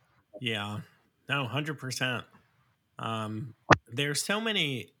 Yeah, no, 100%. There's so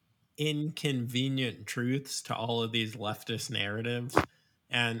many inconvenient truths to all of these leftist narratives.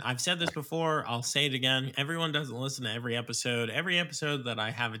 And I've said this before, I'll say it again. Everyone doesn't listen to every episode. Every episode that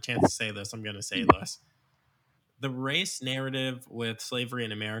I have a chance to say this, I'm going to say this. The race narrative with slavery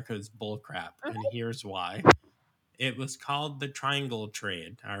in America is bullcrap. And here's why. It was called the triangle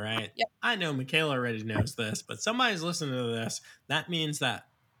trade. All right. Yep. I know Michaela already knows this, but somebody's listening to this. That means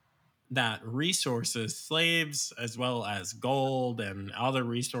that resources, slaves, as well as gold and other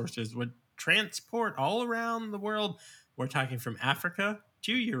resources, would transport all around the world. We're talking from Africa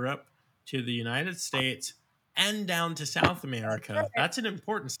to Europe to the United States and down to South America. That's an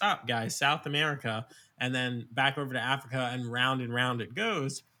important stop, guys. South America, and then back over to Africa, and round it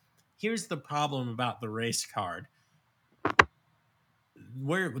goes. Here's the problem about the race card.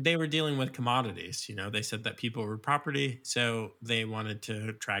 Where they were dealing with commodities, they said that people were property, so they wanted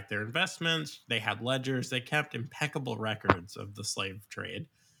to track their investments. They had ledgers. They kept impeccable records of the slave trade.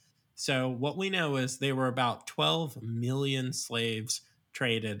 So what we know is there were about 12 million slaves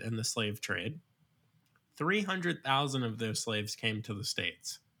traded in the slave trade. 300,000 of those slaves came to the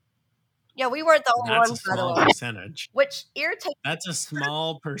States. Yeah, we weren't the only ones, by the way. That's a small percentage. Which irritates. That's a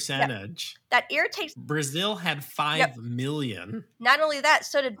small percentage. Yeah, that irritates. Brazil had 5 million. Not only that,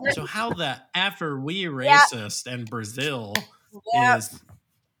 so did Britain. So how the F are we racist and Brazil is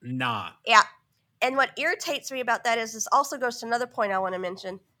not? Yeah. And what irritates me about that is this also goes to another point I want to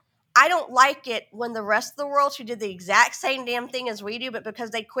mention. I don't like it when the rest of the world who did the exact same damn thing as we do, but because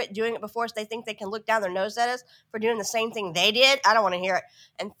they quit doing it before us, they think they can look down their nose at us for doing the same thing they did. I don't want to hear it.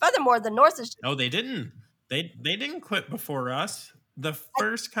 And furthermore, the North is... Oh, they didn't. They didn't quit before us. The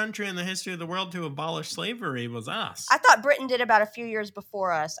first country in the history of the world to abolish slavery was us. I thought Britain did about a few years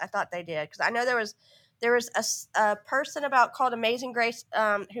before us. I thought they did. Because I know there was a person called Amazing Grace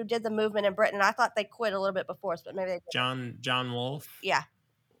who did the movement in Britain. I thought they quit a little bit before us, but maybe they did. John Wolfe? Yeah.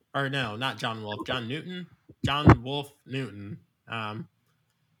 Or no, not John Wolfe. John Newton? John Wolfe Newton.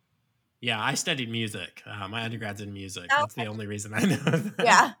 Yeah, I studied music. My undergrad's in music. Oh, that's the only reason I know that.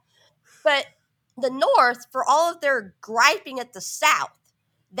 Yeah. But the North, for all of their griping at the South,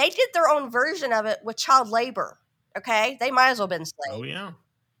 they did their own version of it with child labor. Okay? They might as well have been slaves. Oh, yeah.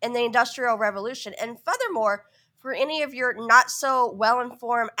 In the Industrial Revolution. And furthermore, for any of your not so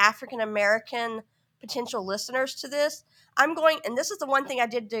well-informed African-American potential listeners to this, and this is the one thing I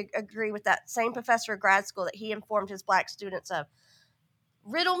did agree with that same professor at grad school that he informed his black students of.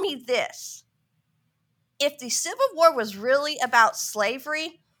 Riddle me this. If the Civil War was really about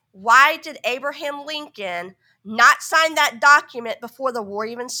slavery, why did Abraham Lincoln not sign that document before the war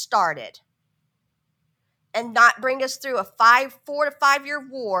even started? And not bring us through a 4 to 5 year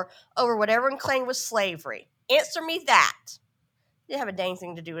war over what everyone claimed was slavery? Answer me that. It didn't have a dang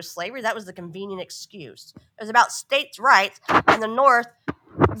thing to do with slavery. That was the convenient excuse. It was about states' rights and the North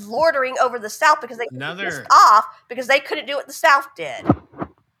lording over the South because they were pissed off because they couldn't do what the South did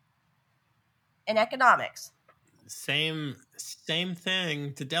in economics. Same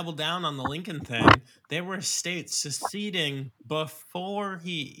thing. To double down on the Lincoln thing, there were states seceding before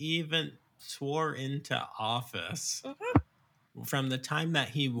he even swore into office. From the time that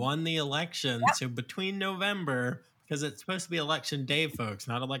he won the election, so between November, because it's supposed to be election day, folks,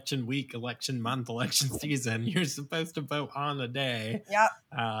 not election week, election month, election season. You're supposed to vote on a day. Yep.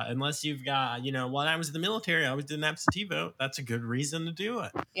 Unless you've got, when I was in the military, I always did an absentee vote. That's a good reason to do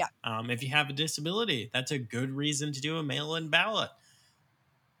it. Yeah. If you have a disability, that's a good reason to do a mail-in ballot.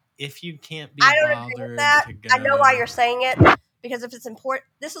 If you can't be bothered to go, I know why you're saying it, because if it's important,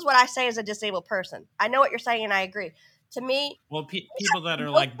 this is what I say as a disabled person. I know what you're saying, and I agree. To me, well, people that are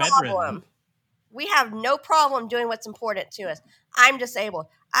like bedridden, we have no problem doing what's important to us. I'm disabled.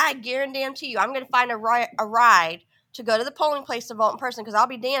 I guarantee you, I'm going to find a ride to go to the polling place to vote in person, because I'll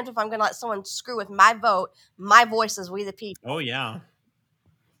be damned if I'm going to let someone screw with my vote. My voice is we the people. Oh yeah,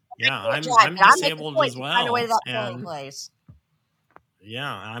 yeah. I'm disabled as well. Find a way to that polling place.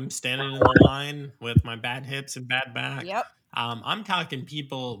 Yeah, I'm standing in the line with my bad hips and bad back. Yep. I'm talking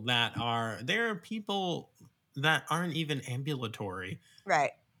people there are people that aren't even ambulatory.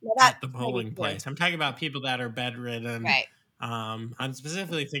 Right. At the polling place. I'm talking about people that are bedridden. Right. I'm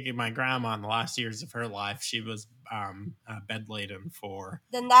specifically thinking my grandma in the last years of her life, she was bedladen for.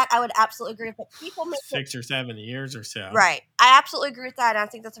 Then that I would absolutely agree with. But people make 6 or 7 years or so. Right. I absolutely agree with that, and I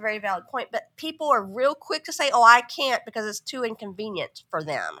think that's a very valid point. But people are real quick to say, "Oh, I can't," because it's too inconvenient for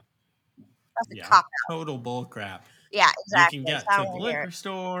them. That's a cop-out. Total bull crap. Yeah, exactly. You can get to the liquor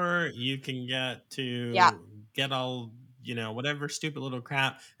store. You can get to get all, whatever stupid little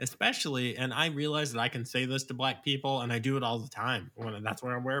crap, especially, and I realize that I can say this to Black people, and I do it all the time. That's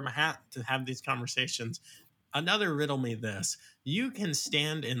where I wear my hat to have these conversations. Another riddle me this. You can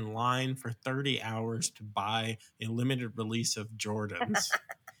stand in line for 30 hours to buy a limited release of Jordans.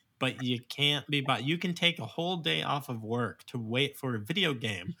 But you can't be bought. You can take a whole day off of work to wait for a video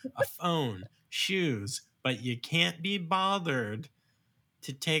game, a phone, shoes, but you can't be bothered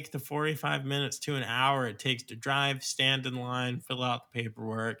to take the 45 minutes to an hour it takes to drive, stand in line, fill out the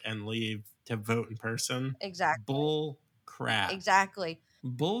paperwork, and leave to vote in person. Exactly. Bull crap. Exactly.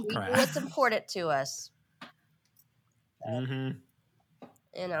 Bull crap. We do what's important to us. Mm-hmm.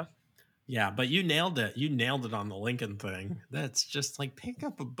 Yeah, but you nailed it. You nailed it on the Lincoln thing. That's just like, pick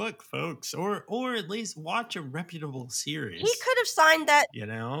up a book, folks, or at least watch a reputable series. He could have signed that,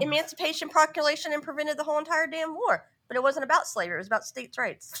 Emancipation Proclamation and prevented the whole entire damn war, but it wasn't about slavery. It was about states'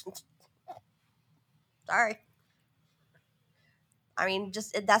 rights. Sorry. I mean,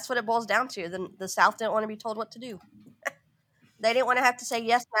 that's what it boils down to. The South didn't want to be told what to do. They didn't want to have to say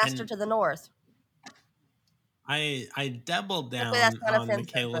yes, master, to the North. I doubled down on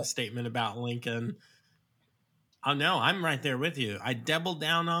Michaela's statement about Lincoln. Oh, no, I'm right there with you. I doubled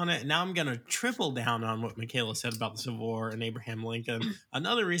down on it. And now I'm going to triple down on what Michaela said about the Civil War and Abraham Lincoln.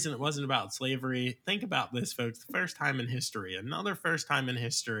 Another reason it wasn't about slavery. Think about this, folks. The first time in history, another first time in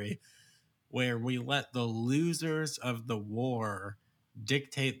history where we let the losers of the war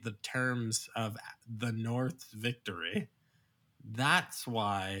dictate the terms of the North's victory. That's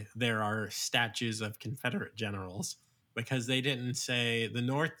why there are statues of Confederate generals, because the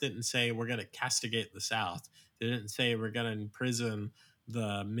North didn't say we're going to castigate the South. They didn't say we're going to imprison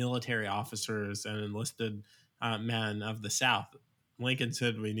the military officers and enlisted men of the South. Lincoln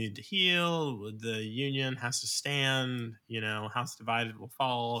said we need to heal. The Union has to stand. House divided will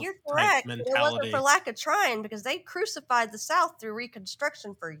fall. You're correct. It wasn't for lack of trying, because they crucified the South through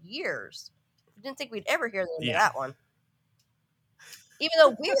Reconstruction for years. I didn't think we'd ever hear the end of that one. Even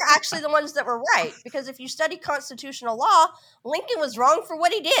though we were actually the ones that were right, because if you study constitutional law, Lincoln was wrong for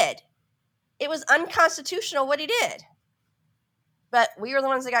what he did. It was unconstitutional what he did. But we were the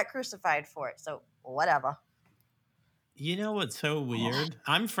ones that got crucified for it, so whatever. You know what's so weird?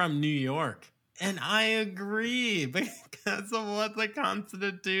 I'm from New York, and I agree because of what the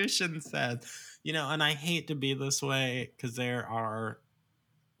Constitution says. And I hate to be this way, because there are,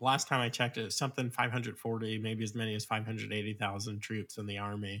 last time I checked it, something 540, maybe as many as 580,000 troops in the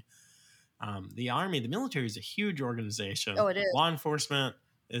Army. The military is a huge organization. Oh, it is. Law enforcement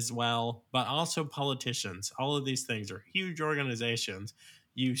as well, but also politicians. All of these things are huge organizations.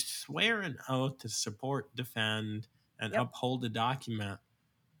 You swear an oath to support, defend, and uphold a document.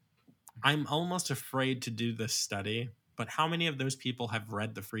 I'm almost afraid to do this study, but how many of those people have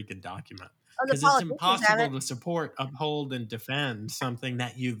read the freaking document? Because it's impossible to support, uphold, and defend something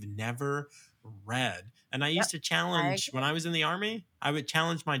that you've never read. And I Yep. used to challenge, agree. when I was in the Army, I would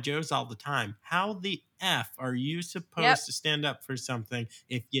challenge my Joes all the time. How the F are you Yep. supposed to stand up for something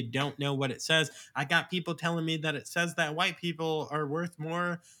if you don't know what it says? I got people telling me that it says that white people are worth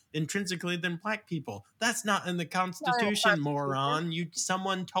more intrinsically than black people. That's not in the Constitution, moron.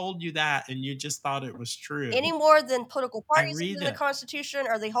 Someone told you that and you just thought it was true. Any more than political I parties read in the it. Constitution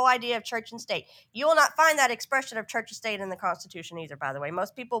or the whole idea of church and state. You will not find that expression of church and state in the Constitution either, by the way.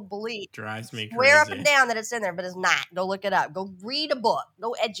 Most people believe, Drives me swear up crazy. and down that it's in there, but it's not. Go look it up. Go read a book.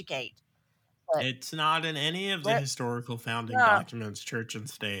 Go educate. But It's not in any of the historical founding documents, church and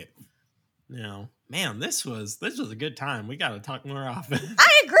state. No. Man, this was a good time. We got to talk more often.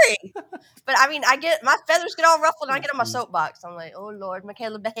 I agree. But I mean, I get my feathers get all ruffled and I get on my soapbox. I'm like, oh Lord,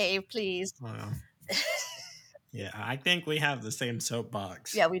 Michaela, behave, please. Wow. Yeah, I think we have the same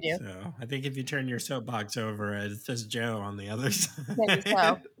soapbox. Yeah, we do. So I think if you turn your soapbox over, it says Joe on the other side. Maybe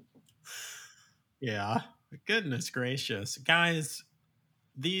so. Yeah. Goodness gracious. Guys,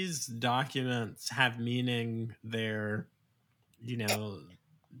 these documents have meaning. They're,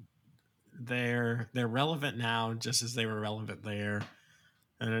 they're relevant now just as they were relevant there.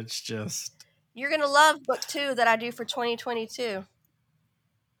 And it's just... You're going to love book 2 that I do for 2022.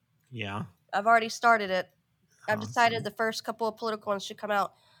 Yeah. I've already started it. I've decided the first couple of political ones should come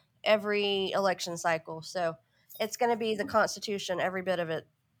out every election cycle. So it's going to be the Constitution, every bit of it,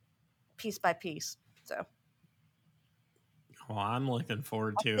 piece by piece. So. Well, I'm looking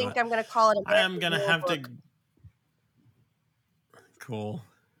forward to it. I think I'm going to call it a I'm going to have book. Cool.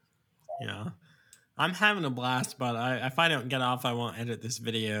 Yeah. I'm having a blast, but if I don't get off, I won't edit this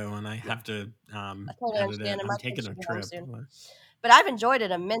video, and I have to edit it. I'm taking a trip. But I've enjoyed it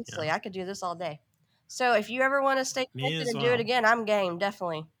immensely. Yeah. I could do this all day. So if you ever want to stay connected and do it again, I'm game,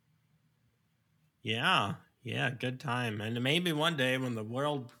 definitely. Yeah. Yeah, good time. And maybe one day when the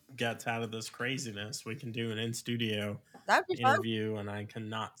world gets out of this craziness, we can do an in-studio interview, and I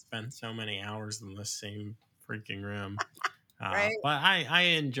cannot spend so many hours in the same freaking room. Right. But I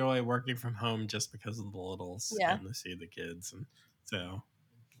enjoy working from home just because of the littles and to see the kids. And so,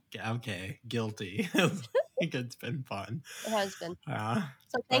 okay, guilty. It's been fun. It has been.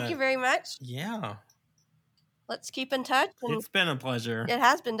 So thank you very much. Yeah. Let's keep in touch. It's been a pleasure. It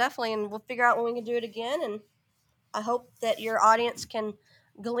has been, definitely. And we'll figure out when we can do it again. And I hope that your audience can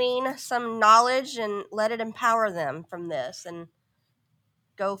glean some knowledge and let it empower them from this and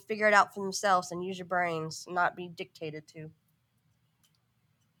go figure it out for themselves and use your brains and not be dictated to.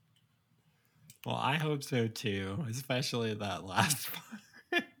 Well, I hope so too, especially that last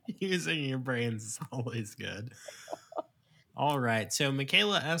part. Using your brains is always good. All right, so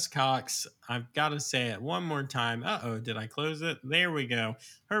Michaela S. Cox, I've got to say it one more time. Did I close it? There we go.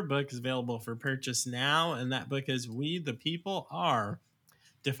 Her book is available for purchase now, and that book is We the People Are: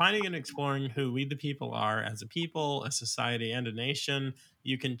 Defining and Exploring Who We the People Are as a People, a Society, and a Nation.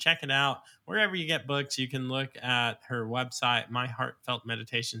 You can check it out wherever you get books. You can look at her website,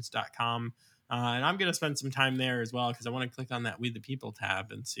 myheartfeltmeditations.com. And I'm going to spend some time there as well because I want to click on that We the People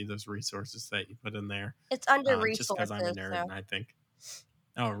tab and see those resources that you put in there. It's under resources. Just because I'm a nerd, and I think.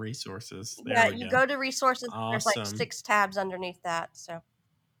 Oh, resources. There you go to resources. Awesome. There's like 6 tabs underneath that. So,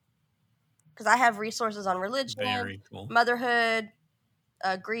 because I have resources on religion, very cool, motherhood,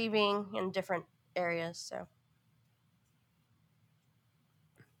 grieving, in different areas. So.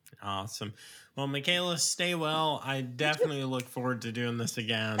 Awesome. Well, Michaela, stay well. I definitely look forward to doing this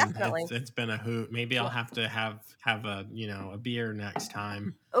again. It's been a hoot. Maybe I'll have to have a a beer next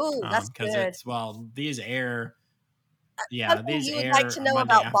time. Oh, that's good. Because these air. Yeah, these you would like to know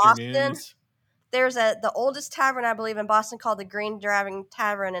Monday about afternoons. Boston? There's the oldest tavern, I believe, in Boston called the Green Dragon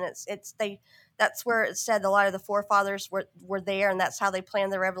Tavern, and that's where it said a lot of the forefathers were there, and that's how they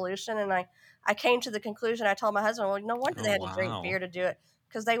planned the revolution. And I came to the conclusion. I told my husband, well, no wonder they had to drink beer to do it.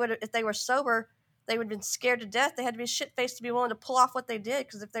 Because if they were sober, they would have been scared to death. They had to be shit-faced to be willing to pull off what they did.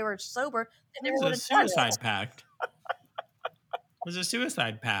 Because if they were sober, they never would have done it. It was a suicide pact. It was a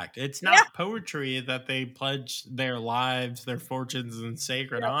suicide pact. It's not poetry that they pledged their lives, their fortunes, and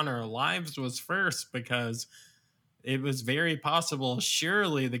sacred honor. Lives was first because it was very possible.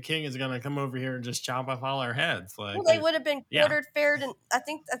 Surely the king is going to come over here and just chop off all our heads. Like, well, they would have been quartered, fared, and I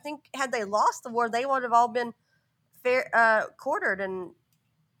think had they lost the war, they would have all been quartered and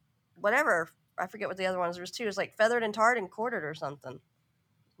whatever. I forget what the other ones was too. It was like feathered and tarred and quartered or something.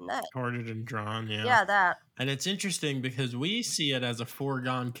 Nuts. Quartered and drawn, yeah. Yeah, that. And it's interesting because we see it as a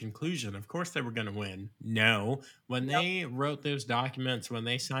foregone conclusion. Of course they were going to win. No. When they wrote those documents, when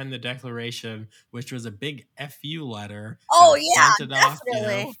they signed the Declaration, which was a big FU letter. Oh, yeah, sent it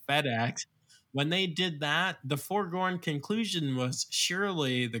definitely. Off, FedEx. when they did that, the foregone conclusion was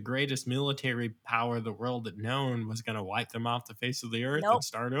surely the greatest military power the world had known was going to wipe them off the face of the earth and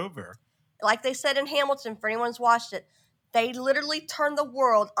start over. Like they said in Hamilton, for anyone who's watched it, they literally turned the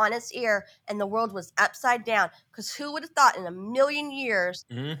world on its ear, and the world was upside down. Because who would have thought in a million years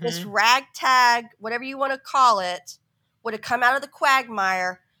this ragtag, whatever you want to call it, would have come out of the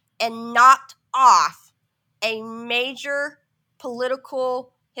quagmire and knocked off a major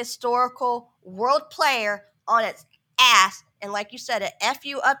political, historical, world player on its ass. And like you said, a F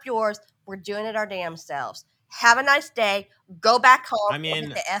you up yours, we're doing it our damn selves. Have a nice day. Go back home and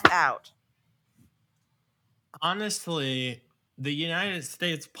get the F out. Honestly, the United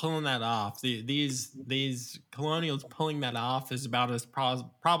States pulling that off, these colonials pulling that off is about as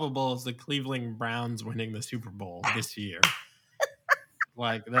probable as the Cleveland Browns winning the Super Bowl this year.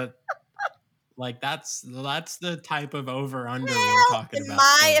 Like that. Like that's the type of over under we're talking about. In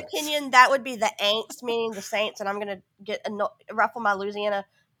my opinion, that would be the Aints, meaning the Saints, and I'm gonna ruffle my Louisiana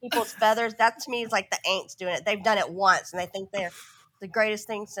people's feathers. That to me is like the Aints doing it. They've done it once, and they think they're the greatest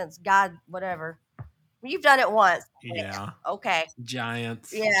thing since God, whatever. You've done it once. Yeah. Okay. Giants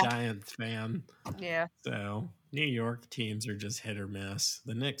fan. Yeah. So New York teams are just hit or miss.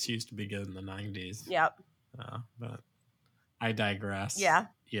 The Knicks used to be good in the 90s. Yep. But I digress. Yeah.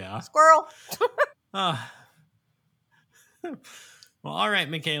 Yeah. Squirrel. Well, all right,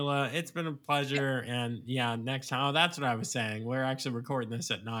 Michaela. It's been a pleasure. And yeah, next time. Oh, that's what I was saying. We're actually recording this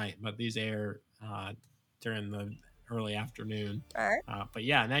at night, but these air during the early afternoon. All right. But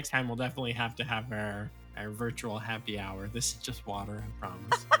yeah, next time we'll definitely have to have our virtual happy hour. This is just water, I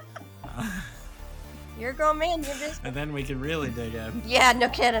promise. You're a grown man. You're just... And then we can really dig in. Yeah, no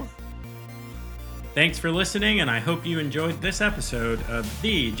kidding. Thanks for listening, and I hope you enjoyed this episode of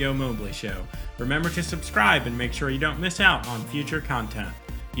The Joe Mobley Show. Remember to subscribe and make sure you don't miss out on future content.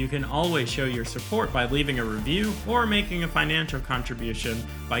 You can always show your support by leaving a review or making a financial contribution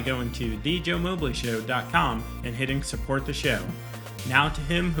by going to thejoemobleyshow.com and hitting support the show. Now to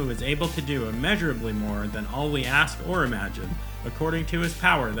him who is able to do immeasurably more than all we ask or imagine, according to his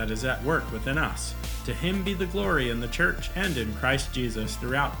power that is at work within us. To him be the glory in the church and in Christ Jesus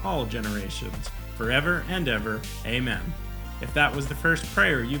throughout all generations, forever and ever. Amen. If that was the first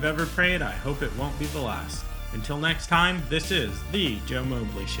prayer you've ever prayed, I hope it won't be the last. Until next time, this is The Joe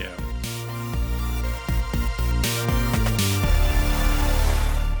Mobley Show.